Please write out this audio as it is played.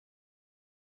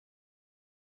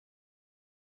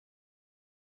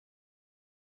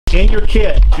in your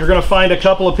kit, you're going to find a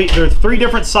couple of pieces. There are 3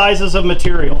 different sizes of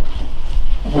material.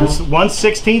 There's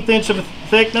 1/16 inch of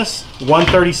thickness,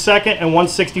 1/32, and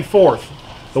 1/64.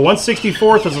 The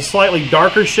 1/64 is a slightly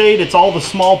darker shade. It's all the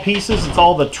small pieces. It's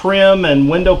all the trim and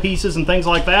window pieces and things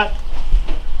like that.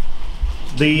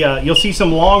 You'll see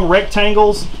some long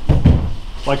rectangles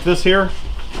like this here.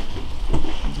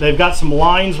 They've got some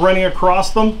lines running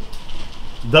across them.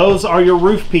 Those are your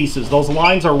roof pieces. Those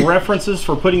lines are references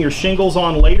for putting your shingles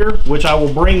on later, which I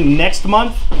will bring next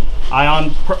month. I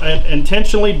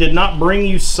intentionally did not bring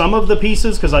you some of the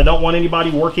pieces because I don't want anybody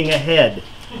working ahead.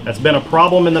 That's been a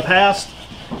problem in the past.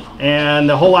 And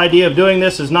the whole idea of doing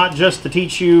this is not just to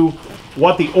teach you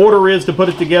what the order is to put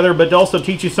it together, but to also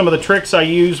teach you some of the tricks I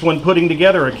use when putting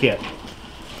together a kit.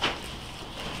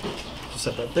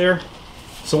 Set that there.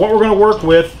 So what we're going to work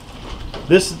with,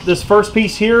 this first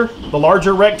piece here, the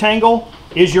larger rectangle,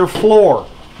 is your floor.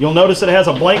 You'll notice it has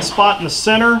a blank spot in the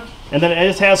center, and then it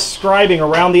just has scribing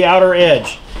around the outer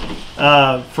edge.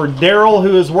 For Daryl,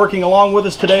 who is working along with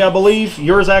us today, I believe,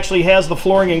 yours actually has the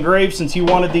flooring engraved since you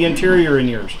wanted the interior in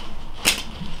yours.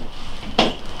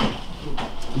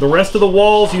 The rest of the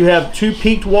walls, you have 2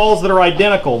 peaked walls that are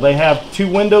identical. They have 2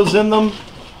 windows in them,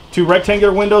 2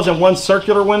 rectangular windows and 1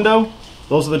 circular window.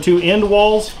 Those are the 2 end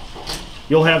walls.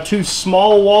 You'll have 2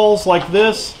 small walls like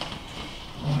this.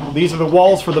 These are the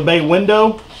walls for the bay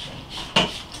window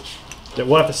that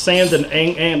we'll have to sand an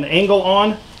angle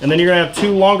on. And then you're going to have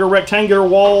 2 longer rectangular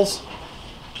walls.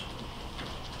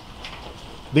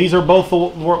 These are both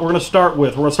what we're going to start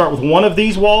with. We're going to start with one of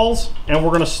these walls, and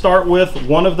we're going to start with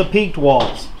one of the peaked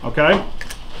walls, okay?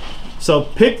 So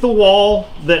pick the wall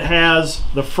that has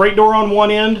the freight door on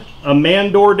one end, a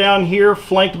man door down here,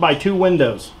 flanked by 2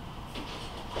 windows.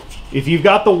 If you've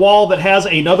got the wall that has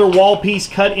another wall piece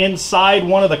cut inside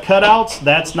one of the cutouts,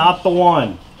 that's not the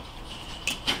one.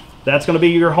 That's going to be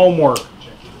your homework.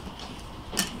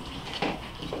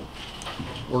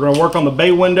 We're going to work on the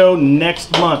bay window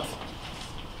next month.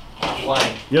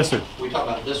 Duane, yes, sir. We talk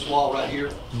about this wall right here?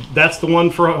 That's the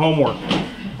one for homework.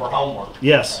 For homework?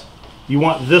 Yes. You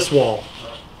want this wall.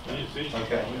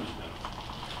 Okay.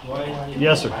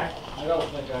 Yes, sir. I don't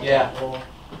think I got Yeah. a floor.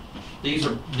 These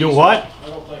are... Do what? I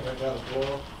don't think I got a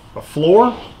floor. A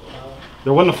floor?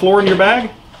 There wasn't a floor in your bag?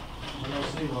 I don't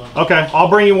see one. Okay, I'll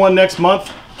bring you one next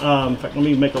month. In fact, let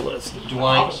me make a list.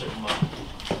 Duane,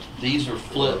 these are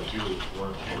flipped.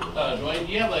 Duane,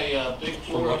 do you have a big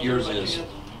floor? From what yours is.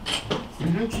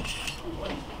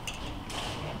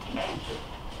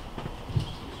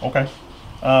 Okay.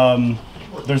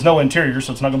 There's no interior,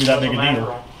 so it's not going to be that big a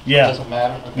deal. Yeah. Doesn't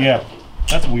matter? Okay. Yeah.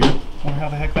 That's weird. I wonder how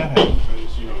the heck that happened.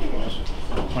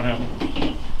 What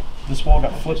happened? This wall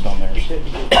got flipped on there.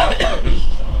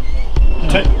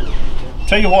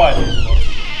 Tell you what.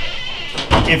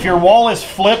 If your wall is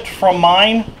flipped from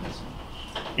mine,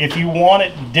 if you want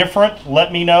it different,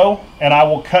 let me know, and I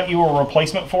will cut you a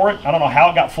replacement for it. I don't know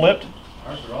how it got flipped.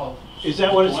 Is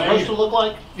that what it's supposed to look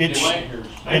like?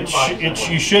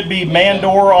 You should be man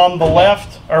door on the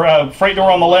left, or freight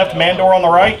door on the left, man door on the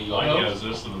right. Is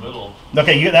this in the middle?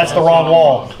 Okay, that's the wrong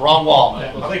wall. Wrong wall.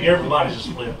 I think everybody's just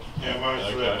split. Yeah, mine's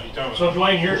flipped. So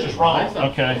Duane, here's just wrong.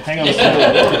 Okay, hang on a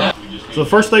second. So the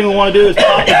first thing we want to do is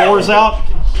pop the doors out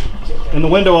and the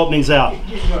window openings out.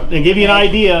 And give you an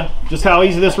idea just how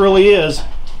easy this really is.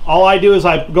 All I do is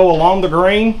I go along the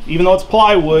grain, even though it's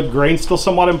plywood, grain's still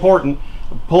somewhat important.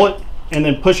 Pull it and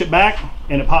then push it back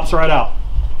and it pops right out.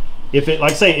 If it,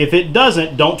 like I say, if it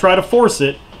doesn't, don't try to force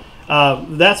it.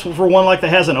 That's for one like that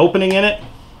has an opening in it.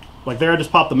 Like there, I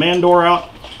just pop the man door out.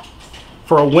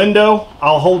 For a window,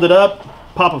 I'll hold it up,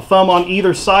 pop a thumb on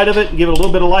either side of it, and give it a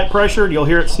little bit of light pressure. You'll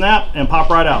hear it snap and pop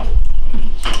right out.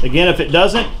 Again, if it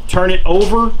doesn't, turn it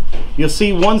over. You'll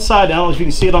see one side, I don't know if you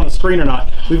can see it on the screen or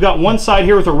not. We've got one side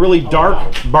here with a really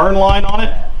dark burn line on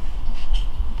it.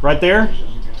 Right there.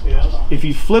 If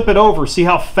you flip it over, see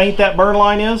how faint that burn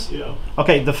line is? Yeah.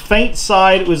 Okay, the faint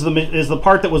side is the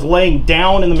part that was laying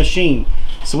down in the machine.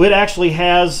 So it actually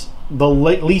has the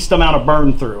least amount of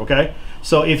burn through, okay?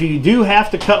 So if you do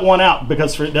have to cut one out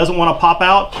because it doesn't want to pop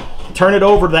out, turn it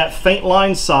over to that faint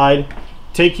line side,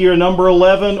 take your number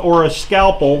 11 or a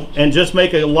scalpel and just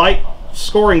make a light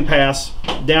scoring pass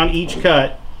down each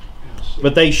cut,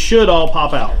 but they should all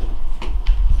pop out.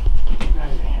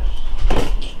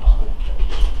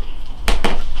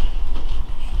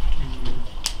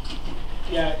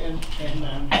 Yeah, and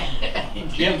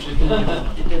Jim's it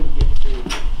didn't get through.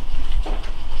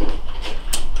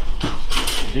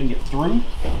 Didn't get through.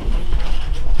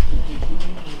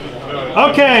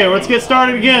 Okay, let's get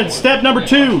started again. Step number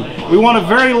 2. We want to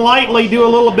very lightly do a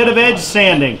little bit of edge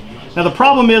sanding. Now the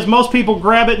problem is most people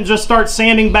grab it and just start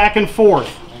sanding back and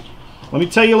forth. Let me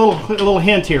tell you a little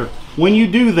hint here. When you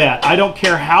do that, I don't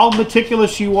care how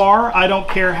meticulous you are, I don't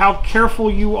care how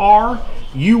careful you are,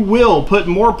 you will put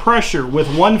more pressure with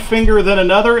one finger than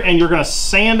another, and you're going to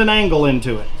sand an angle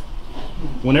into it.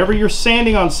 Whenever you're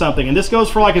sanding on something, and this goes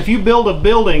for like if you build a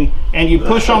building and you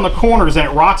push on the corners and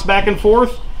it rocks back and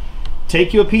forth,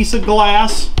 take you a piece of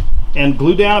glass and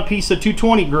glue down a piece of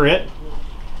 220 grit,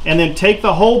 and then take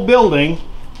the whole building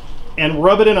and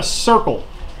rub it in a circle.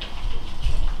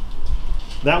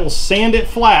 That will sand it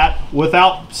flat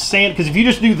without sand, because if you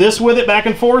just do this with it back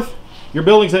and forth, your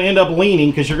building's going to end up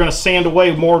leaning because you're going to sand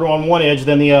away more on one edge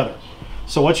than the other.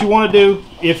 So what you want to do,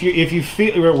 if you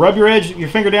feel, rub your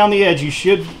finger down the edge, you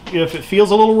should, if it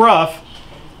feels a little rough,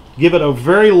 give it a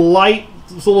very light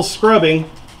little scrubbing,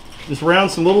 just around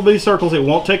some little bitty circles. It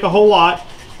won't take a whole lot.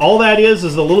 All that is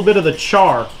a little bit of the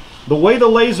char. The way the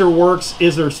laser works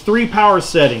is there's 3 power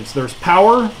settings. There's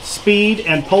power, speed,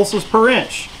 and pulses per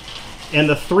inch. And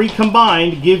the 3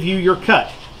 combined give you your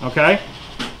cut, okay?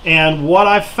 And what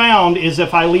I've found is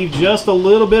if I leave just a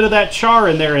little bit of that char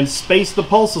in there and space the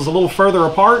pulses a little further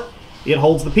apart, it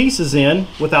holds the pieces in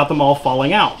without them all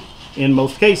falling out in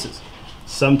most cases.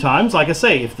 Sometimes, like I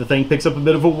say, if the thing picks up a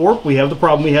bit of a warp, we have the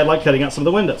problem we had like cutting out some of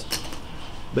the windows.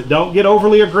 But don't get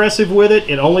overly aggressive with it.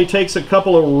 It only takes a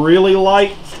couple of really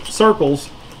light circles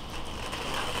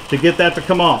to get that to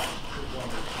come off.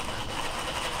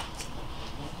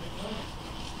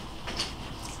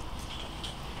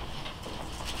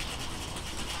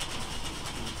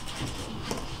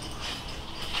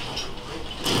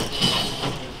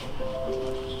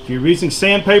 If you're using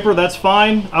sandpaper, that's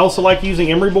fine. I also like using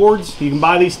emery boards. You can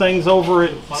buy these things over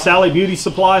at Sally Beauty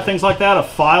Supply, things like that. A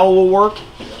file will work,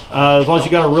 as long as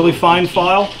you got a really fine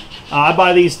file. I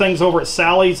buy these things over at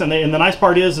Sally's, and the nice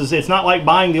part is it's not like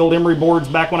buying the old emery boards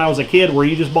back when I was a kid where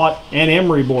you just bought an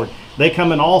emery board. They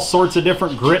come in all sorts of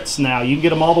different grits now. You can get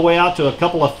them all the way out to a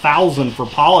couple of thousand for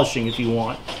polishing if you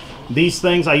want. These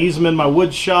things, I use them in my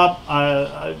wood shop.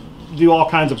 I do all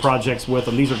kinds of projects with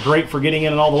them. These are great for getting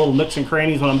in all the little nooks and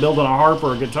crannies when I'm building a harp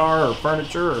or a guitar or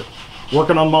furniture or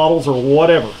working on models or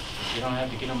whatever. You don't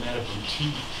have to get them at it from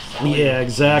cheap. Yeah,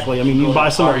 exactly. I mean, you can buy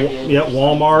some at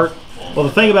Walmart. Well,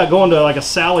 the thing about going to like a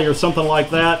Sally or something like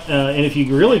that, and if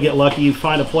you really get lucky, you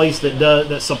find a place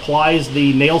that supplies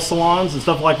the nail salons and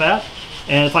stuff like that.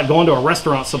 And it's like going to a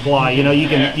restaurant supply. You know, you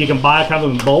can buy kind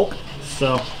of in bulk.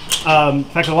 So, in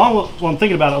fact, along with what I'm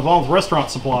thinking about, along with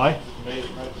restaurant supply,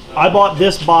 I bought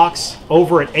this box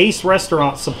over at Ace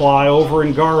Restaurant Supply over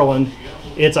in Garland.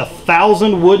 It's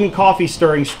 1,000 wooden coffee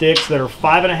stirring sticks that are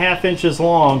 5.5 inches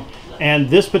long, and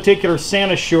this particular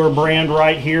SaniSure brand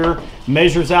right here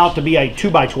measures out to be a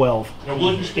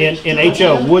 2x12 in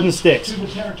HO, wooden sticks,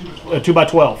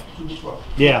 2x12.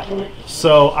 Yeah,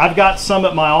 so I've got some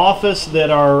at my office that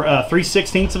are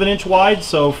 3/16 of an inch wide,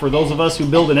 so for those of us who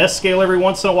build an S scale every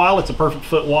once in a while, it's a perfect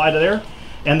foot wide there.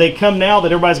 And they come now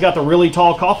that everybody's got the really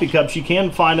tall coffee cups. You can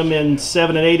find them in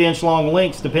 7 and 8 inch long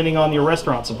lengths depending on your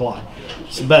restaurant supply.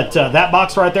 But that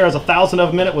box right there has 1,000 of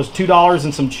them in it. Was $2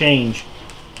 and some change.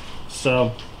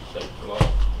 So,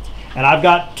 and I've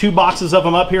got 2 boxes of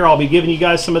them up here. I'll be giving you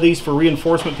guys some of these for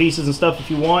reinforcement pieces and stuff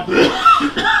if you want.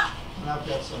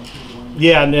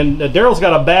 Yeah, and then Daryl's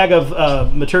got a bag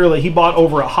of material that he bought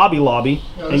over at Hobby Lobby.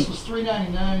 Yeah, this was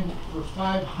 $3.99 for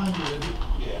 500.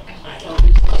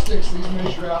 These sticks, these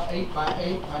measure out 8 by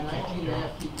 8 by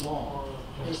 19.5 feet long.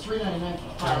 It's $3.99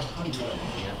 for 500.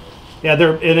 Yeah,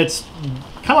 and it's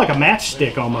kind of like a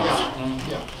matchstick almost.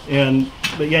 Yeah.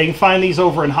 But yeah, you can find these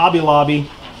over in Hobby Lobby.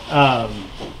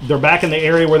 They're back in the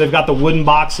area where they've got the wooden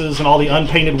boxes and all the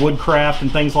unpainted woodcraft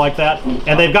and things like that.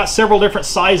 And they've got several different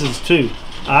sizes too.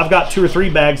 I've got 2 or 3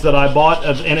 bags that I bought,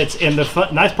 and the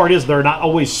nice part is they're not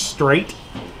always straight.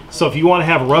 So if you want to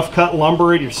have rough cut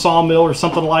lumber at your sawmill or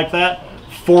something like that,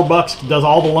 $4 does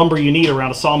all the lumber you need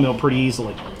around a sawmill pretty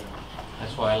easily.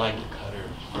 That's why I like the cutter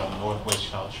from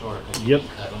Northwest South Shore, because you can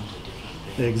cut them to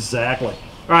different things. Exactly.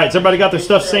 All right, has everybody got their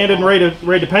stuff sanded and ready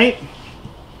to paint?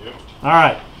 Yep. All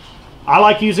right. I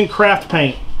like using craft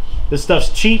paint. This stuff's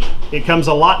cheap. It comes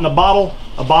a lot in a bottle.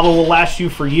 A bottle will last you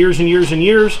for years and years and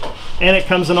years, and it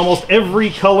comes in almost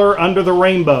every color under the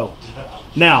rainbow.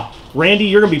 Now, Randy,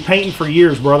 you're going to be painting for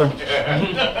years, brother.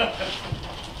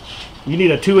 You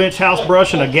need a 2-inch house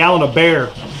brush and a gallon of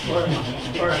Bear.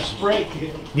 Or a spray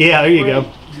kit. Yeah, there you go.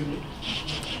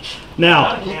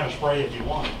 Now, You can have a spray if you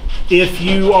want. if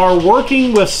you are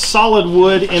working with solid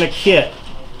wood in a kit,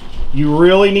 you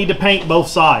really need to paint both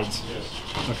sides,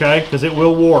 okay? Because it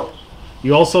will warp.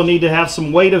 You also need to have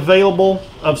some weight available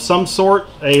of some sort.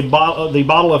 The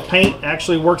bottle of paint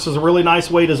actually works as a really nice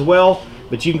weight as well,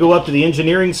 but you can go up to the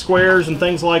engineering squares and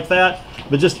things like that.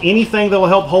 But just anything that will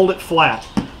help hold it flat.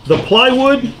 The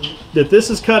plywood that this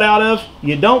is cut out of,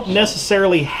 you don't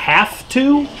necessarily have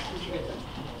to.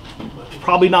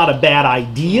 Probably not a bad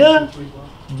idea,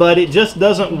 but it just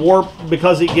doesn't warp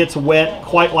because it gets wet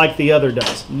quite like the other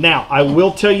does. Now, I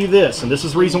will tell you this, and this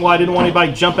is the reason why I didn't want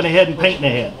anybody jumping ahead and painting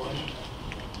ahead.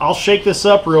 I'll shake this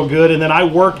up real good, and then I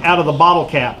work out of the bottle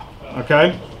cap,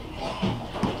 okay?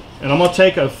 And I'm going to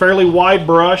take a fairly wide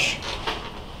brush,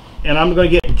 and I'm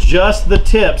going to get just the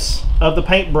tips of the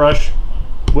paintbrush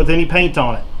with any paint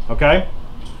on it, okay?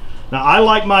 Now, I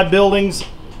like my buildings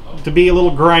to be a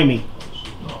little grimy,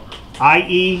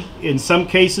 i.e., in some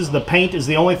cases, the paint is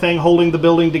the only thing holding the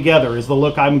building together, is the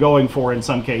look I'm going for in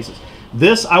some cases.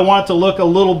 This, I want to look a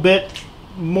little bit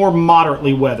more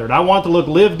moderately weathered. I want it to look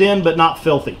lived in but not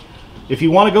filthy. If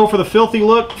you want to go for the filthy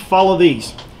look, follow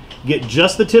these. Get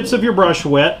just the tips of your brush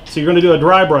wet, so you're going to do a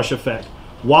dry brush effect.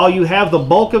 While you have the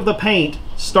bulk of the paint,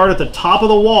 start at the top of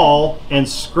the wall and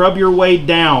scrub your way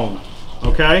down,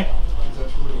 okay?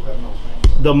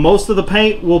 The most of the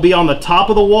paint will be on the top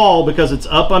of the wall because it's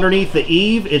up underneath the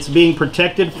eave. It's being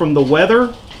protected from the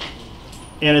weather,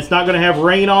 and it's not going to have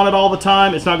rain on it all the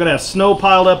time. It's not going to have snow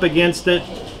piled up against it.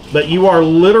 But you are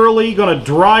literally going to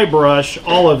dry brush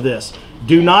all of this.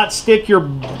 Do not stick your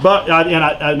butt,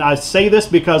 and I say this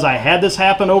because I had this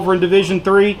happen over in Division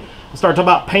 3. I started talking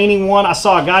about painting one. I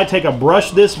saw a guy take a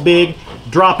brush this big,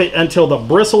 drop it until the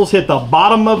bristles hit the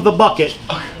bottom of the bucket,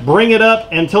 bring it up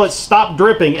until it stopped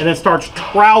dripping, and then starts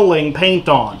troweling paint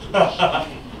on.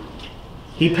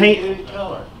 He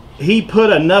put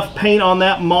enough paint on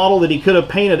that model that he could have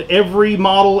painted every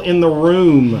model in the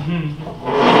room.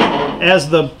 As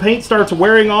the paint starts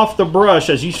wearing off the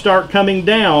brush, as you start coming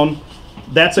down,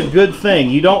 that's a good thing.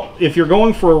 You don't, if you're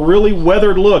going for a really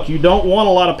weathered look, you don't want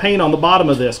a lot of paint on the bottom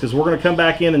of this, because we're going to come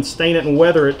back in and stain it and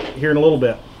weather it here in a little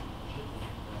bit.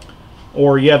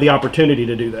 Or you have the opportunity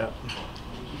to do that.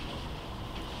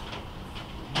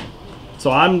 So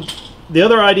the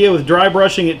other idea with dry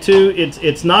brushing it too,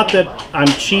 it's not that I'm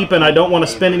cheap and I don't want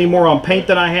to spend any more on paint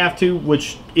than I have to,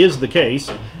 which is the case.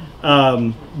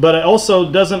 But it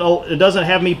also doesn't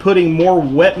have me putting more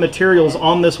wet materials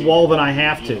on this wall than I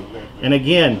have to. And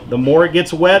again, the more it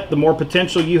gets wet, the more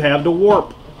potential you have to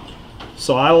warp.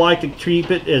 So I like to keep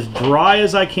it as dry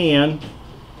as I can,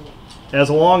 as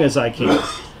long as I can.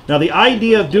 Now the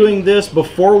idea of doing this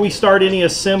before we start any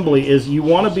assembly is you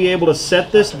want to be able to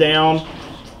set this down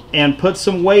and put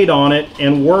some weight on it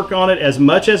and work on it as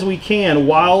much as we can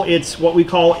while it's what we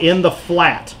call in the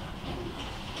flat.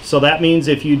 So that means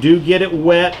if you do get it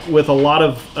wet with a lot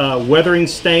of weathering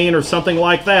stain or something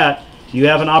like that, you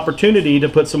have an opportunity to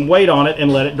put some weight on it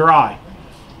and let it dry.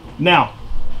 Now,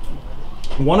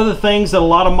 one of the things that a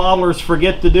lot of modelers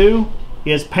forget to do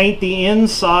is paint the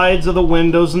insides of the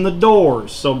windows and the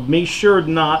doors. So be sure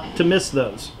not to miss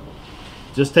those.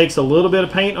 Just takes a little bit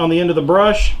of paint on the end of the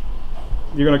brush.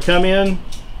 You're going to come in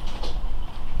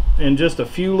just a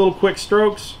few little quick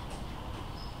strokes,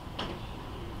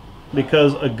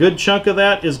 because a good chunk of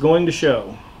that is going to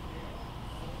show.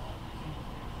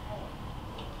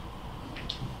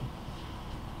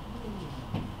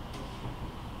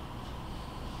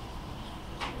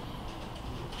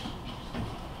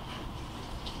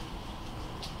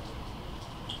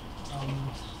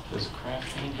 Does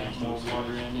craft paint have more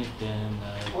water in it than...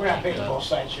 We're not painting both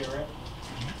sides here, right?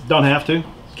 Don't have to.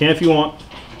 Can if you want.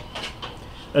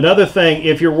 Another thing,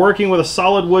 if you're working with a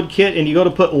solid wood kit and you go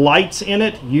to put lights in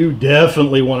it, you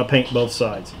definitely want to paint both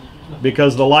sides,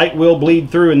 because the light will bleed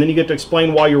through, and then you get to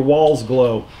explain why your walls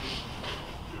glow.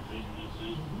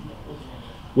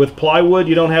 With plywood,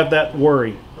 you don't have that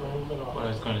worry. What I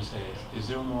was going to say is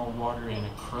there more water in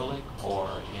acrylic or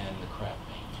in the craft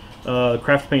paint?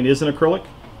 Craft paint is an acrylic,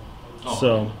 Oh,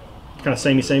 so okay. kind of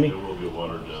samey. It will be a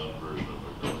watered down version of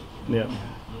acrylic. Yeah.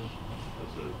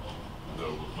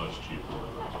 That's much cheaper than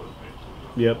acrylic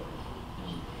paint. Yep.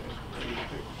 I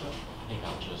think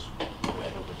I'll just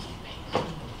wet it with some paint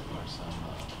or some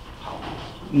powder.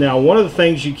 Now, one of the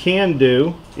things you can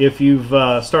do if you've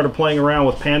started playing around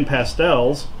with pan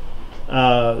pastels,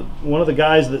 one of the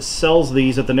guys that sells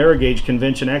these at the Narrow Gauge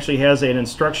Convention actually has an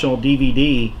instructional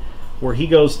DVD where he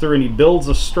goes through and he builds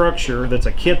a structure that's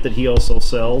a kit that he also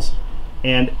sells,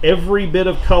 and every bit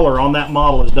of color on that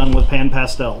model is done with pan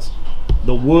pastels.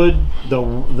 The wood, the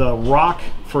rock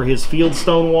for his field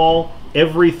stone wall,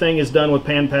 everything is done with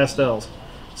pan pastels.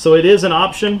 So it is an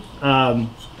option.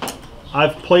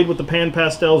 I've played with the pan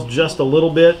pastels just a little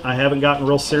bit. I haven't gotten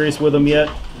real serious with them yet.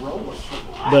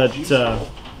 but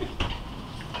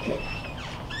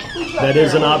that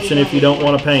is an option if you don't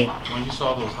want to paint. When you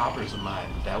saw those hoppers of mine,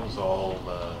 that was all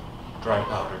dry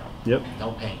powder. Yep.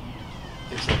 No paint,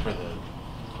 except for the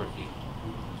graffiti.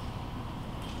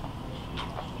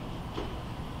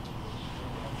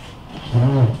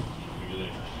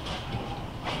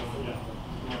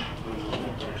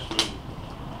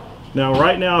 Now,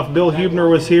 right now, if Bill Hubner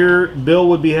was here, Bill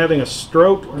would be having a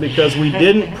stroke because we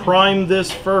didn't prime this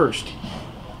first.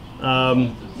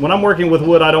 When I'm working with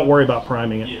wood, I don't worry about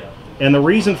priming it. And the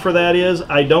reason for that is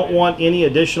I don't want any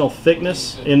additional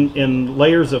thickness in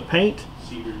layers of paint.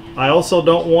 I also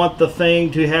don't want the thing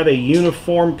to have a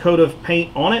uniform coat of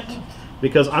paint on it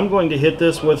because I'm going to hit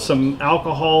this with some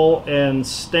alcohol and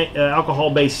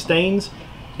alcohol-based stains.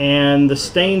 And the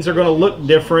stains are going to look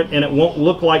different, and it won't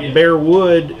look like bare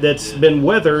wood that's been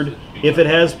weathered if it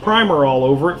has primer all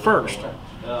over it first.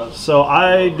 So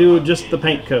I do just the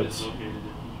paint coats.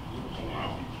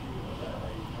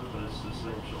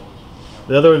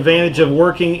 The other advantage of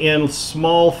working in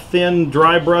small, thin,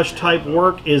 dry brush type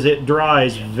work is it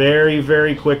dries very,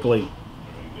 very quickly.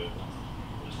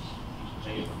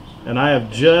 And I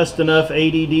have just enough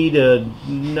ADD to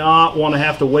not want to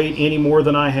have to wait any more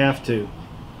than I have to.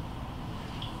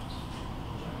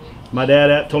 My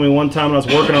dad told me one time when I was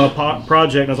working on a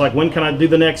project, and I was like, when can I do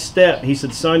the next step? He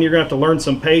said, son, you're going to have to learn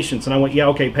some patience. And I went, yeah,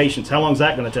 okay, patience. How long is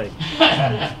that going to take?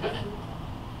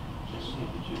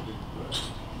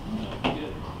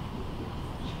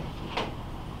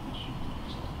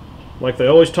 Like they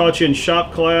always taught you in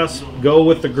shop class, go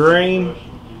with the grain.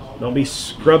 Don't be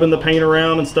scrubbing the paint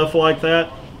around and stuff like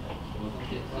that.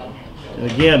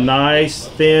 And again, nice,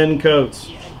 thin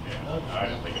coats. I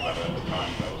didn't think about it at the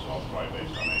time. That was all probably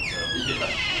based on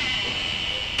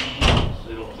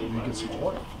You get some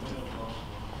water.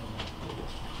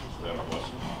 Then it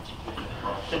wasn't.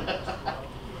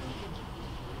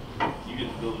 You get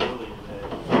to build early today.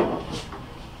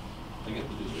 I get to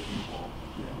do it in fall.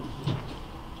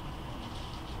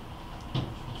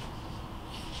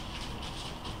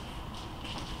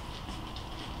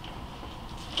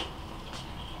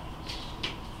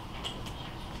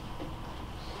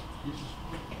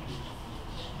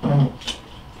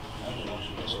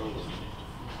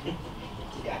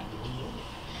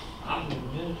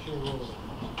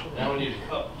 Now we need a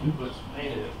cup to put some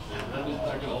paint in it. That is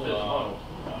not gonna fit the bottle.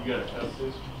 You gotta cut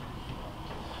this.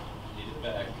 Need it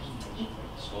back.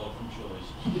 Slow from choice.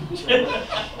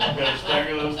 Got a stack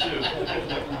of those too.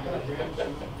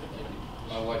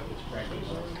 My wife gets cranky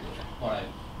when I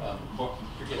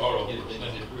forget Oh, to get things. I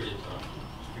did forget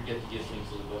to get things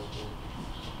to the bus.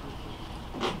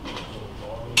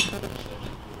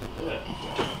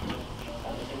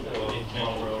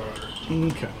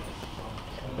 Okay.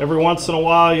 Every once in a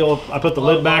while, I put the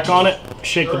lid back on it,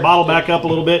 shake the bottle back up a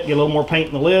little bit, get a little more paint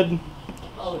in the lid.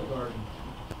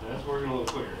 That's working a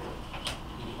little quicker.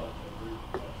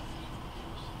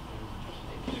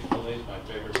 Chick-fil-A's my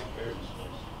favorite place.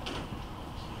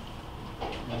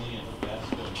 Money and the gas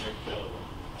don't check out.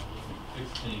 Fix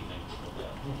anything like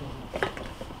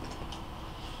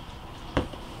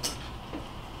that.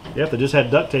 Yeah, if they just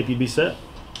had duct tape, you'd be set.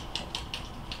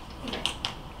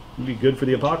 You'd be good for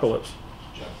the apocalypse.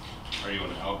 Are you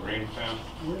an Al Green fan?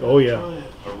 Oh yeah.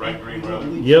 A red green rather?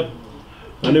 Yep.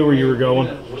 I knew where you were going.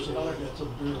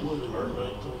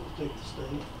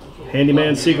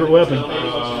 Handyman's secret weapon. You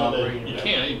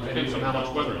can. It depends on how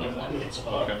much weather you have.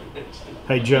 Okay.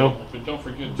 Hey Joe, But don't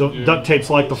forget to do. duct tape's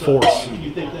like the Force.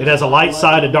 It has a light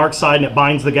side, a dark side, and it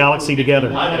binds the galaxy together.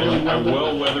 A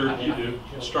well-weathered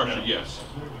structure, yes.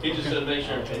 He just said make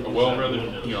sure. A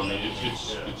well-weathered, you know, I mean,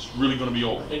 it's really going to be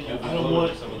old. Thank you. I don't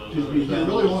want to be, you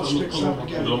really want to stick something A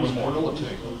together. little bit more.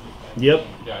 Yep.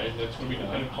 Yeah, that's going to be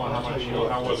dependent upon how much,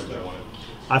 how weathered you want it.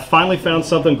 I finally found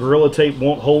something Gorilla Tape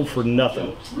won't hold for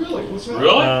nothing. Really? What's that?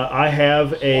 Really? I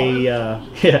have a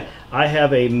I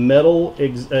have a metal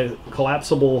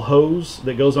collapsible hose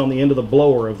that goes on the end of the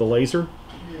blower of the laser,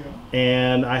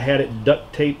 and I had it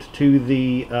duct taped to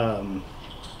the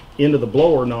end of the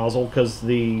blower nozzle because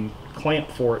the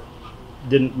clamp for it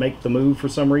didn't make the move for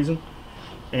some reason,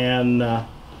 and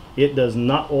it does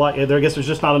not like. I guess there's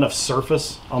just not enough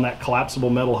surface on that collapsible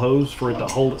metal hose for it to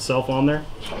hold itself on there,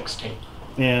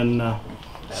 and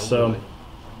so.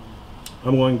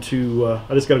 I'm going to,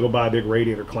 I just got to go buy a big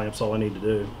radiator clamp, that's all I need to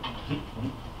do.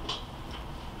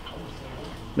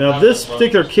 Now this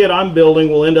particular kit I'm building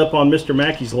will end up on Mr.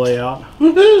 Mackey's layout.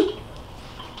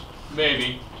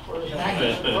 Maybe.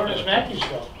 Where does Mackey's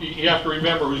go? You have to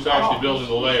remember who's actually building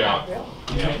the layout.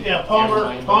 Yeah, Palmer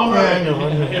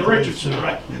and Richardson,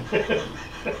 right?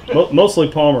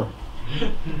 Mostly Palmer.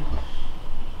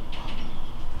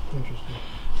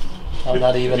 I'm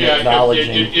not even Yeah,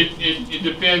 acknowledging. it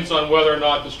depends on whether or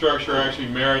not the structure actually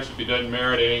merits. If it doesn't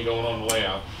merit, it ain't going on the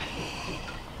layout.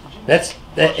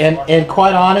 And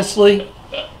quite honestly,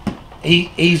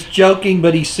 he's joking,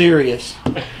 but he's serious,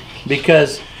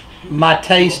 because my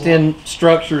taste in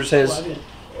structures has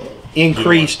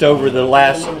increased over the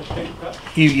last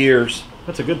few years.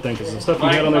 That's a good thing, because the stuff you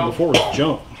had on there before was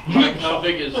junk. Mike, how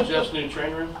big is Jeff's new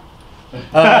train room?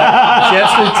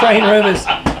 Jeff's new train room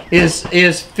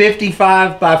is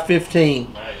 55 by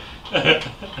 15.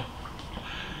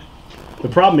 The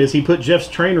problem is he put Jeff's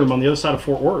train room on the other side of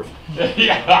Fort Worth.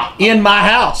 Yeah. In my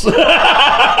house. Didn't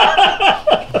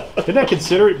I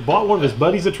consider it? Bought one of his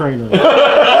buddies a train room.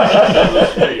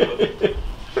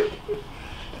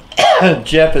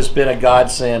 Jeff has been a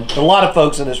godsend. A lot of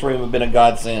folks in this room have been a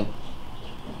godsend.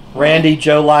 Randy,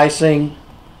 Joe Lysing,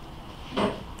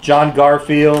 John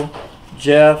Garfield,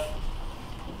 Jeff,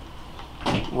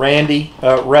 Randy,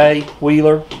 Ray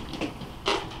Wheeler.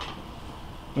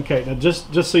 Okay, now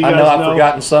just so you I guys know know, I've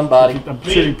forgotten somebody. I'm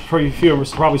sure pretty few of them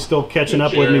are probably still catching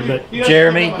up with me, but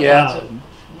Jeremy, yeah.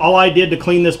 all I did to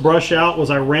clean this brush out was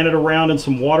I ran it around in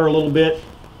some water a little bit,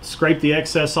 scraped the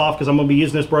excess off because I'm going to be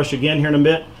using this brush again here in a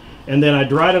bit, and then I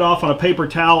dried it off on a paper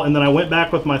towel, and then I went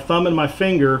back with my thumb and my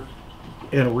finger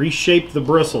and reshaped the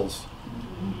bristles.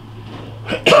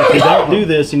 If you don't do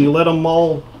this and you let them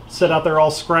all sit out there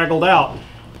all scraggled out,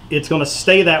 it's going to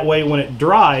stay that way when it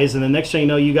dries, and the next thing you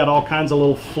know, you got all kinds of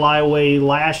little flyaway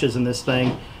lashes in this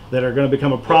thing that are going to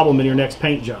become a problem in your next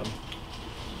paint job.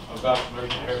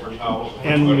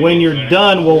 And when you're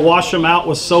done, we'll wash them out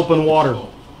with soap and water.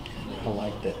 I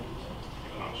like that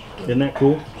Isn't that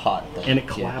cool? pot thing. And it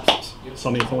collapses. So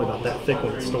I mean, it's only about that thick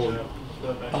when it's stored.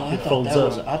 Oh, It folds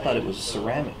up. I thought it was a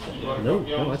ceramic thing.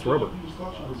 No, that's rubber.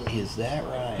 Is that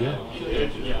right? Yeah.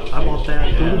 I bought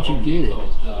that. Where did you get it?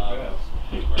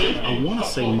 I want to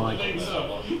say Michael's.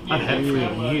 I've had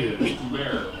it for years.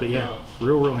 But yeah,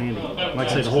 real handy. Like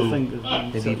I say, the whole thing.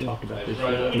 Have you talked about this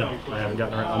yet? No, I haven't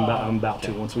gotten around. I'm about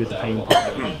to once we get the painting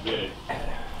part done.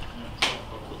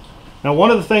 Now,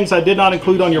 one of the things I did not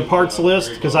include on your parts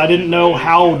list, because I didn't know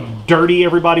how dirty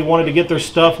everybody wanted to get their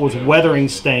stuff, was weathering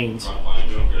stains.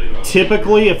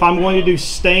 Typically, if I'm going to do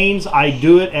stains, I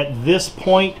do it at this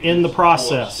point in the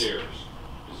process.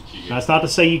 Now, that's not to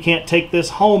say you can't take this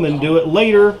home and do it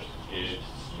later.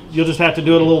 You'll just have to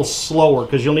do it a little slower,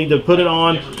 because you'll need to put it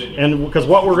on. And because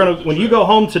what we're going to, when you go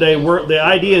home today, the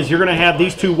idea is you're going to have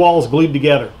these two walls glued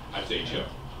together.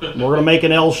 We're going to make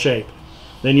an L shape.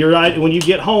 Then when you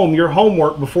get home, your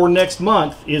homework before next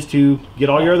month is to get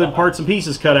all your other parts and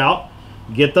pieces cut out,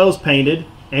 get those painted,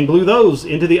 and glue those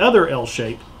into the other L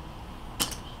shape.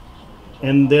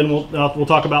 And then we'll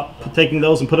talk about taking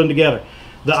those and put them together.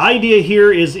 The idea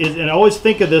here is, and always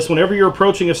think of this whenever you're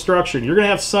approaching a structure, you're going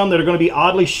to have some that are going to be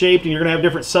oddly shaped, and you're going to have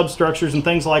different substructures and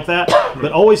things like that.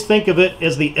 But always think of it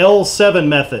as the L7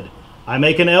 method. I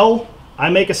make an L,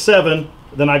 I make a 7,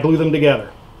 then I glue them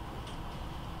together.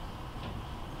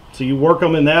 So you work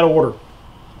them in that order.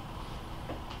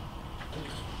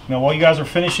 Now, while you guys are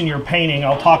finishing your painting,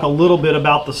 I'll talk a little bit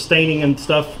about the staining and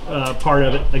stuff part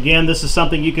of it. Again, this is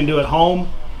something you can do at home,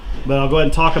 but I'll go ahead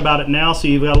and talk about it now so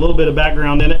you've got a little bit of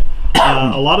background in it.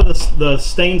 A lot of the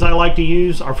stains I like to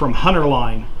use are from Hunter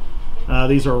Line.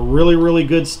 These are really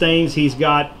good stains. He's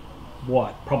got,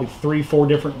 what, probably 3-4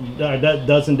 different,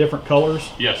 dozen different colors.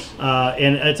 Yes.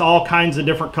 And it's all kinds of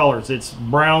different colors. It's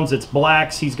browns, it's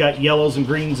blacks, he's got yellows and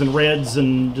greens and reds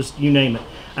and just you name it.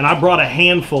 And I brought a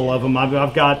handful of them.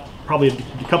 I've got probably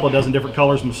a couple of dozen different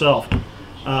colors myself.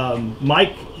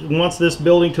 Mike wants this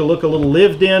building to look a little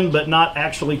lived in, but not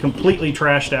actually completely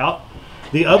trashed out.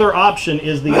 The other option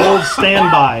is the old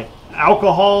standby,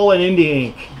 alcohol and India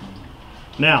ink.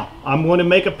 Now, I'm going to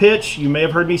make a pitch. You may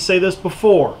have heard me say this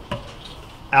before.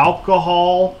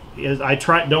 Alcohol is,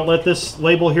 don't let this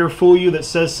label here fool you that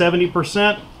says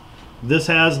 70%. This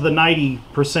has the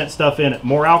 90% stuff in it.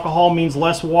 More alcohol means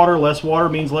less water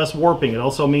means less warping. It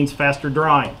also means faster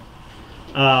drying.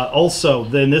 Also,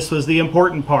 then this was the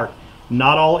important part.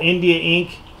 Not all India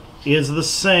ink is the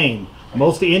same.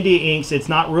 Most India inks, it's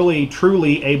not really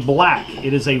truly a black.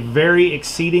 It is a very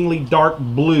exceedingly dark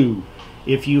blue.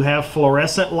 If you have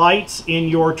fluorescent lights in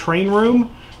your train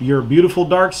room, your beautiful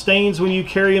dark stains when you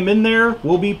carry them in there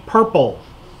will be purple.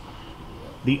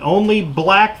 The only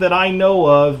black that I know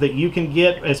of that you can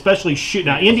get, especially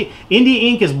now India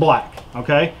ink is black,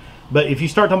 okay? But if you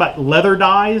start talking about leather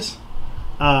dyes,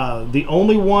 the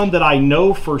only one that I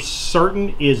know for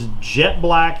certain is jet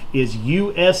black, is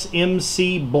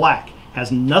USMC black.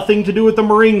 Has nothing to do with the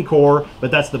Marine Corps,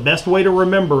 but that's the best way to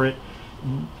remember it.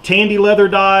 Tandy leather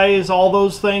dyes, all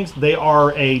those things, they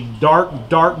are a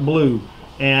dark blue.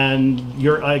 And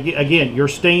again, your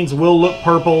stains will look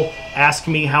purple. Ask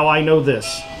me how I know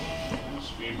this.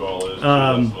 Speedball is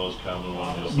that's the most common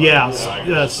one. Yeah,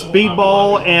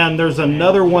 Speedball, and there's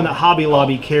another one that Hobby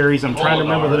Lobby carries. I'm trying to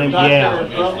remember the name. Yeah.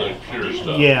 It's like pure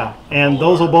stuff. Yeah, and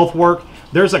those will both work.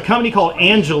 There's a company called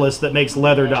Angelus that makes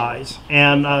leather dyes,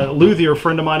 and Luthier, a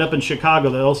friend of mine up in Chicago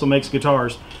that also makes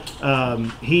guitars,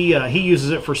 he uses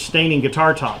it for staining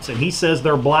guitar tops, and he says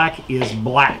their black is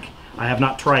black. I have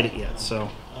not tried it yet, so.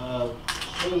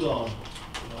 Smooth on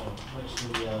makes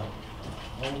the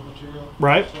mold material.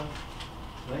 Right.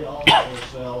 They also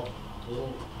sell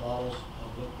little bottles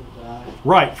of liquid dye.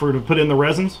 Right, to put in the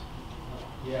resins.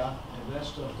 Yeah, and that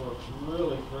stuff works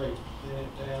really great. Thin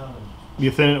it down and You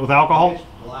thin it with alcohol? it's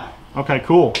black. Okay,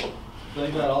 cool.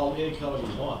 They got any color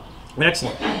you want.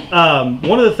 Excellent.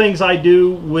 One of the things I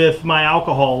do with my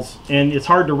alcohols, and it's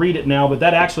hard to read it now, but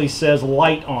that actually says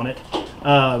light on it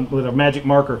with a magic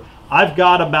marker. I've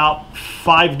got about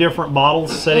 5 different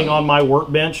bottles sitting on my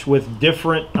workbench with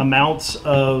different amounts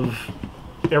of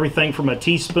everything from a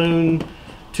teaspoon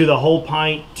to the whole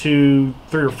pint to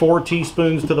 3 or 4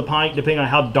 teaspoons to the pint, depending on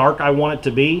how dark I want it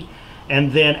to be.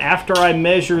 And then after I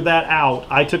measure that out,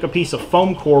 I took a piece of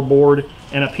foam core board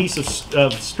and a piece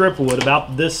of strip wood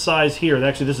about this size here.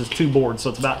 Actually, this is 2 boards, so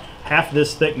it's about half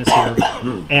this thickness here.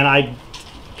 And I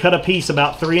cut a piece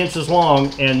about 3 inches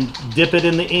long and dip it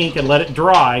in the ink and let it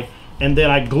dry. And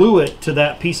then I glue it to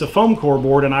that piece of foam core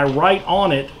board, and I write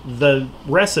on it the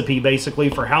recipe basically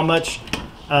for how much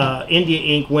India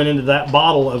ink went into that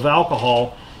bottle of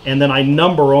alcohol. And then I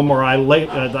number them, or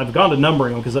I've gone to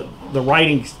numbering them because the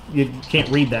writing, you can't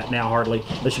read that now hardly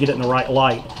unless you get it in the right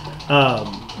light.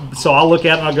 So I'll look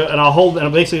at it and I'll go and I'll hold,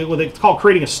 and basically what it's called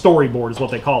creating a storyboard is what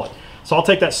they call it. So I'll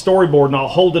take that storyboard and I'll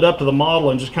hold it up to the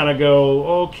model and just kind of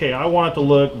go, okay, I want it to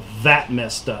look that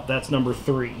messed up. That's number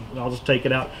 3. And I'll just take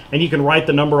it out, and you can write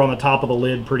the number on the top of the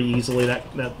lid pretty easily.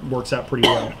 That works out pretty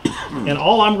well. And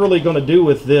all I'm really going to do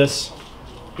with this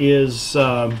is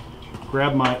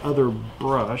grab my other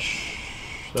brush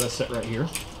that I set right here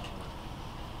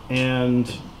and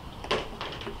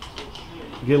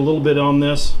get a little bit on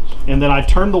this, and then I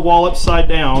turn the wall upside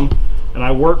down and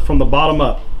I work from the bottom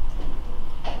up,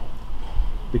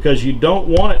 because you don't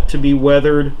want it to be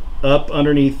weathered up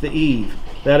underneath the eave.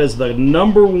 That is the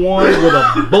number 1 with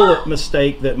a bullet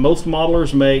mistake that most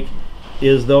modelers make,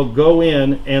 is they'll go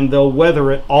in and they'll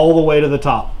weather it all the way to the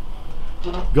top.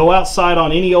 Go outside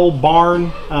on any old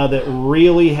barn that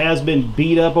really has been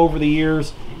beat up over the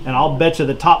years, and I'll bet you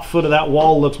the top foot of that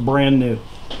wall looks brand new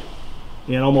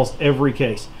in almost every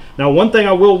case. Now, one thing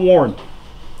I will warn,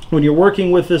 when you're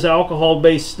working with this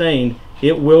alcohol-based stain,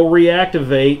 it will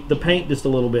reactivate the paint just a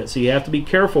little bit, so you have to be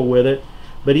careful with it.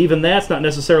 But even that's not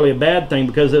necessarily a bad thing,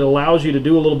 because it allows you to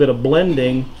do a little bit of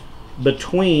blending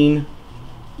between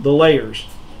the layers.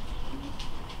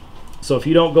 So if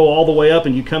you don't go all the way up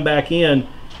and you come back in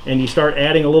and you start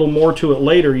adding a little more to it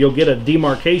later, you'll get a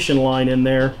demarcation line in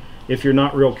there if you're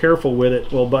not real careful with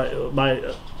it. Well,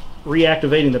 by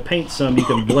reactivating the paint some, you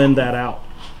can blend that out.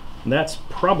 And that's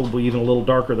probably even a little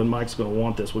darker than Mike's going to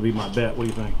want this, would be my bet. What do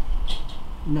you think?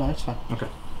 No, that's fine. Okay.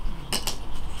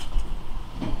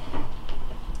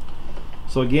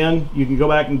 So again, you can go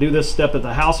back and do this step at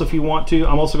the house if you want to.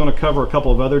 I'm also going to cover a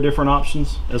couple of other different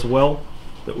options as well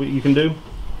that you can do.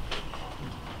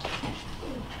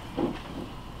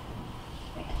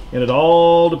 And it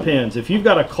all depends. If you've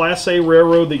got a Class A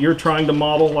railroad that you're trying to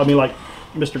model, I mean, like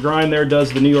Mr. Grind there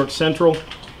does the New York Central.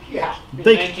 Yeah, in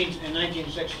They,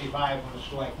 1965 when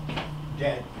it's like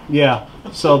dead. yeah,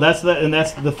 so that's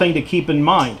the thing to keep in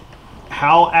mind.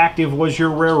 How active was your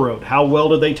railroad? How well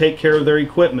did they take care of their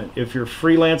equipment? If you're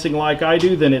freelancing like I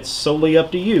do, then it's solely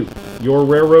up to you. Your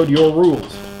railroad, your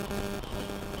rules.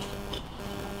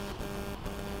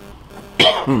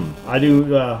 I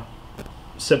do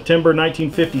September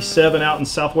 1957 out in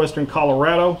southwestern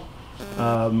Colorado.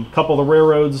 A couple of the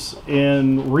railroads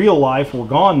in real life were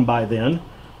gone by then.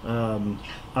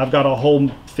 I've got a whole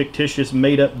fictitious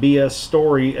made-up BS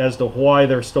story as to why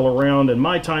they're still around in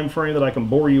my time frame that I can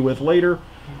bore you with later.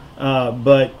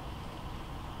 But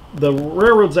the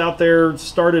railroads out there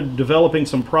started developing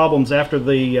some problems after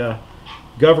the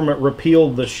government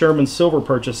repealed the Sherman Silver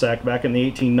Purchase Act back in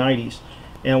the 1890s.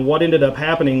 And what ended up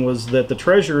happening was that the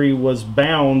Treasury was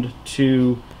bound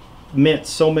to mint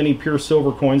so many pure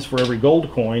silver coins for every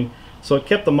gold coin, so it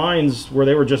kept the mines where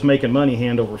they were just making money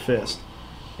hand over fist.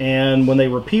 And when they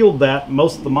repealed that,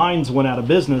 most of the mines went out of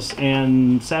business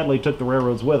and sadly took the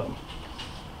railroads with them.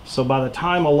 So by the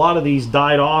time a lot of these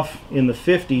died off in the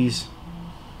 50s,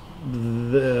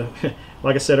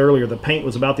 like I said earlier, the paint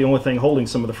was about the only thing holding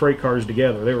some of the freight cars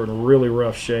together. They were in really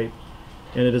rough shape.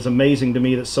 And it is amazing to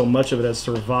me that so much of it has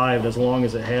survived as long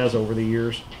as it has over the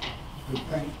years. Good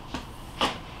paint.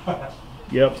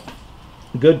 Yep.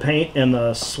 Good paint and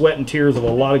the sweat and tears of a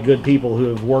lot of good people who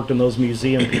have worked in those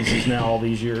museum pieces now all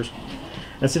these years.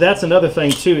 And see, that's another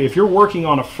thing too. If you're working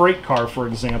on a freight car, for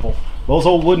example, those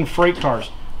old wooden freight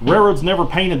cars, railroads never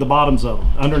painted the bottoms of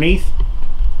them. Underneath,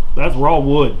 that's raw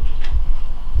wood.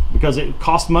 Because it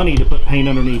costs money to put paint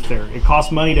underneath there. It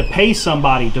costs money to pay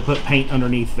somebody to put paint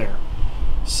underneath there.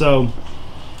 So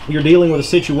you're dealing with a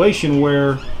situation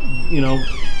where, you know,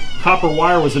 copper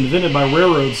wire was invented by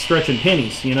railroads stretching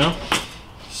pennies, you know?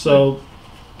 So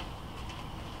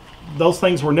those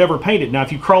things were never painted. Now,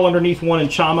 if you crawl underneath one in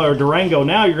Chama or Durango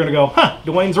now, you're going to go, huh,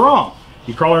 Duane's wrong.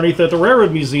 You crawl underneath at the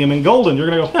Railroad Museum in Golden, you're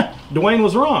going to go, huh, Duane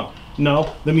was wrong.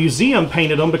 No, the museum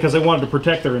painted them because they wanted to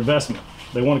protect their investment.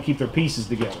 They want to keep their pieces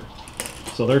together.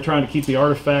 So they're trying to keep the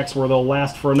artifacts where they'll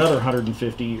last for another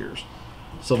 150 years.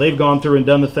 So they've gone through and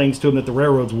done the things to them that the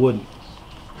railroads wouldn't.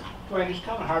 Dwayne, it's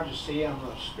kind of hard to see on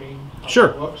the screen. Sure.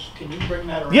 Books. Can you bring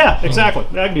that around? Yeah, exactly.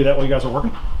 I can do that while you guys are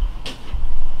working.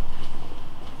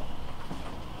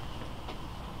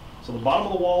 So the bottom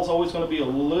of the wall is always going to be a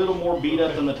little more beat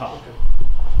up than the top.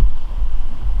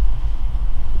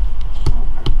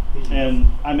 And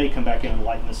I may come back in and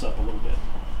lighten this up a little bit.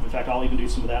 In fact, I'll even do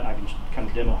some of that, and I can kind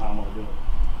of demo how I'm going to do it.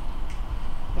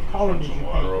 What color did you paint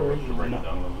No, originally? I'm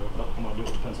going to do it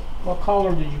with a pencil. What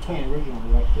color did you paint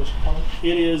originally? Like this color?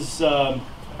 It is,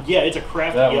 yeah, it's a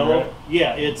craft That one, yellow. right?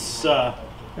 Yeah, it's, the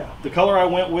color I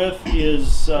went with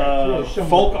is Right, similar.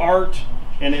 folk art,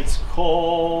 and it's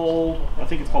called, I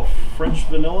think it's called French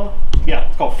Vanilla. Yeah,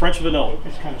 it's called French Vanilla.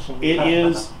 It's kind of similar. It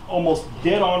is almost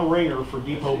dead on ringer for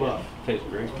Depot Buff. Tastes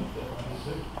great.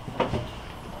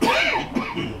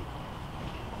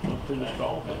 Finished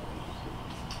all of it.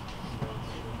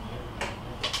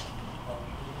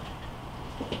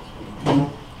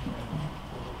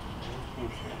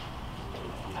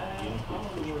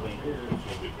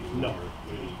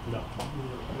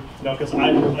 No, because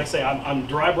like I say, I'm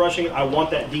dry brushing it. I want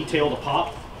that detail to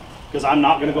pop, because I'm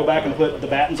not going to go back and put the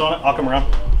battens on it. I'll come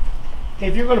around.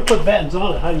 If you're gonna put battens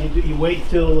on it, how do you do? You wait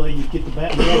until you get the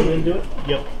battens on and then do it?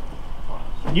 Yep.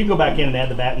 You can go back in and add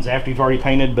the battens after you've already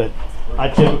painted, but I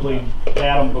typically bat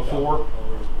them before.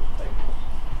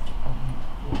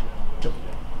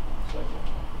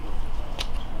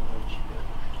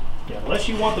 Yeah, unless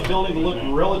you want the building to look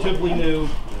relatively new,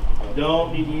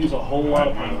 don't need to use a whole lot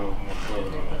of paint.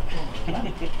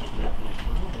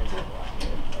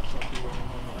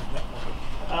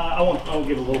 I'll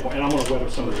give a little more, and I'm going to weather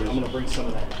some of it. I'm going to bring some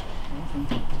of that.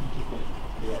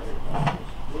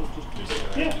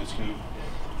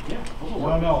 Yeah.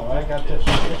 No, I got this.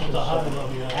 This is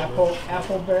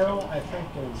apple barrel, I think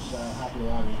is Hobby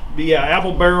Lobby. But yeah,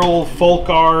 apple barrel, folk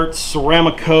art,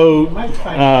 ceramic coat. You might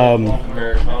find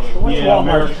Americana. What's Yeah, Walmart?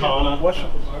 Americana. What's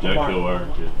Deco art.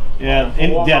 Yeah,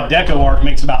 and yeah, Deco Art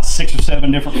makes about 6 or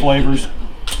 7 different flavors,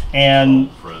 and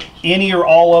any or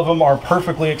all of them are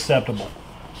perfectly acceptable.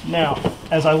 Now,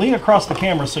 as I lean across the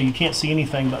camera so you can't see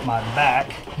anything but my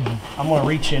back, I'm going to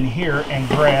reach in here and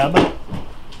grab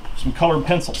some colored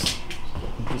pencils.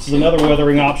 This is another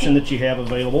weathering option that you have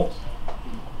available.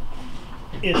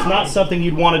 It's not something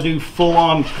you'd want to do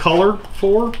full-on color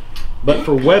for, but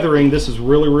for weathering, this is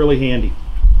really, really handy.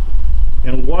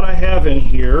 And what I have in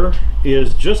here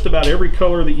is just about every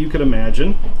color that you could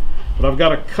imagine, but I've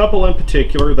got a couple in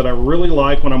particular that I really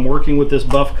like when I'm working with this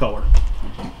buff color.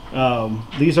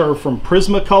 These are from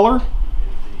Prismacolor.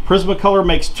 Prismacolor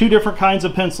makes 2 different kinds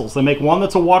of pencils. They make one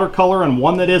that's a watercolor and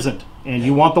one that isn't, and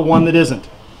you want the one that isn't.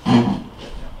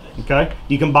 Okay,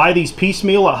 you can buy these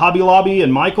piecemeal at Hobby Lobby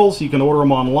and Michael's. You can order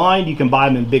them online. You can buy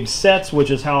them in big sets,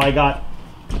 which is how I got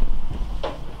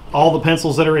all the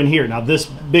pencils that are in here. Now, this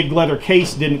big leather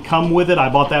case didn't come with it. I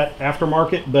bought that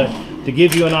aftermarket, but to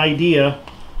give you an idea,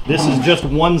 this is just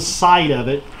one side of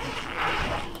it.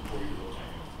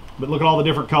 But look at all the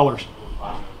different colors.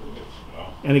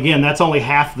 And again, that's only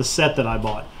half the set that I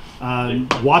bought.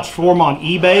 Watch for them on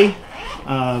eBay.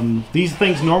 These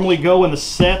things normally go in the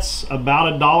sets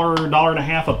about $1,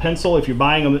 $1.50 a pencil. If you're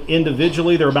buying them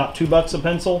individually, they're about $2 a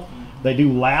pencil. They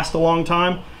do last a long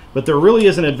time. But there really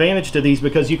is an advantage to these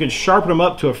because you can sharpen them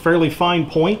up to a fairly fine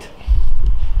point,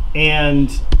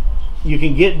 and you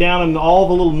can get down in all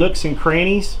the little nooks and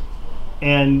crannies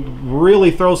and really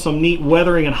throw some neat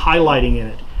weathering and highlighting in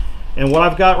it. And what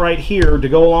I've got right here to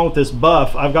go along with this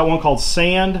buff, I've got one called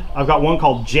Sand, I've got one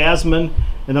called Jasmine,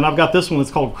 and then I've got this one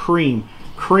that's called Cream.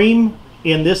 Cream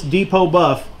in this Depot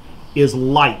buff is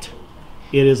light.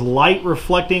 It is light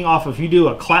reflecting off. If you do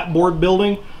a clapboard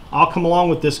building, I'll come along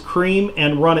with this cream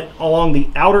and run it along the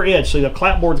outer edge. So the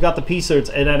clapboard's got the piece that's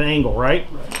at an angle, right?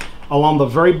 Along the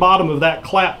very bottom of that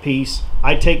clap piece,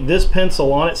 I take this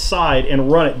pencil on its side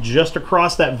and run it just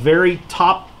across that very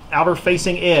top outer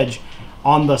facing edge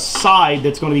on the side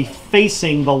that's going to be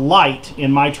facing the light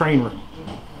in my train room.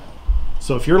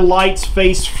 So if your lights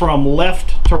face from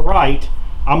left to right,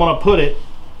 I'm going to put it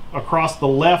across the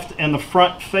left and the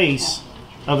front face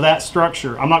of that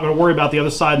structure. I'm not going to worry about the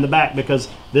other side and the back because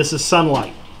this is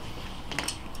sunlight.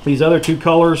 These other two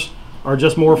colors are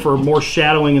just more for more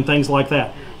shadowing and things like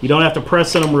that. You don't have to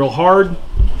press in them real hard.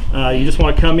 You just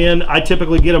want to come in. I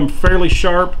typically get them fairly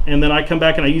sharp, and then I come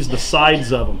back and I use the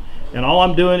sides of them. And all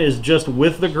I'm doing is just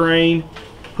with the grain,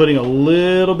 putting a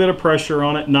little bit of pressure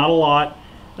on it, not a lot.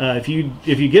 If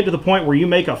you get to the point where you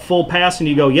make a full pass and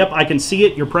you go, yep, I can see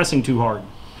it, you're pressing too hard.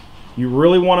 You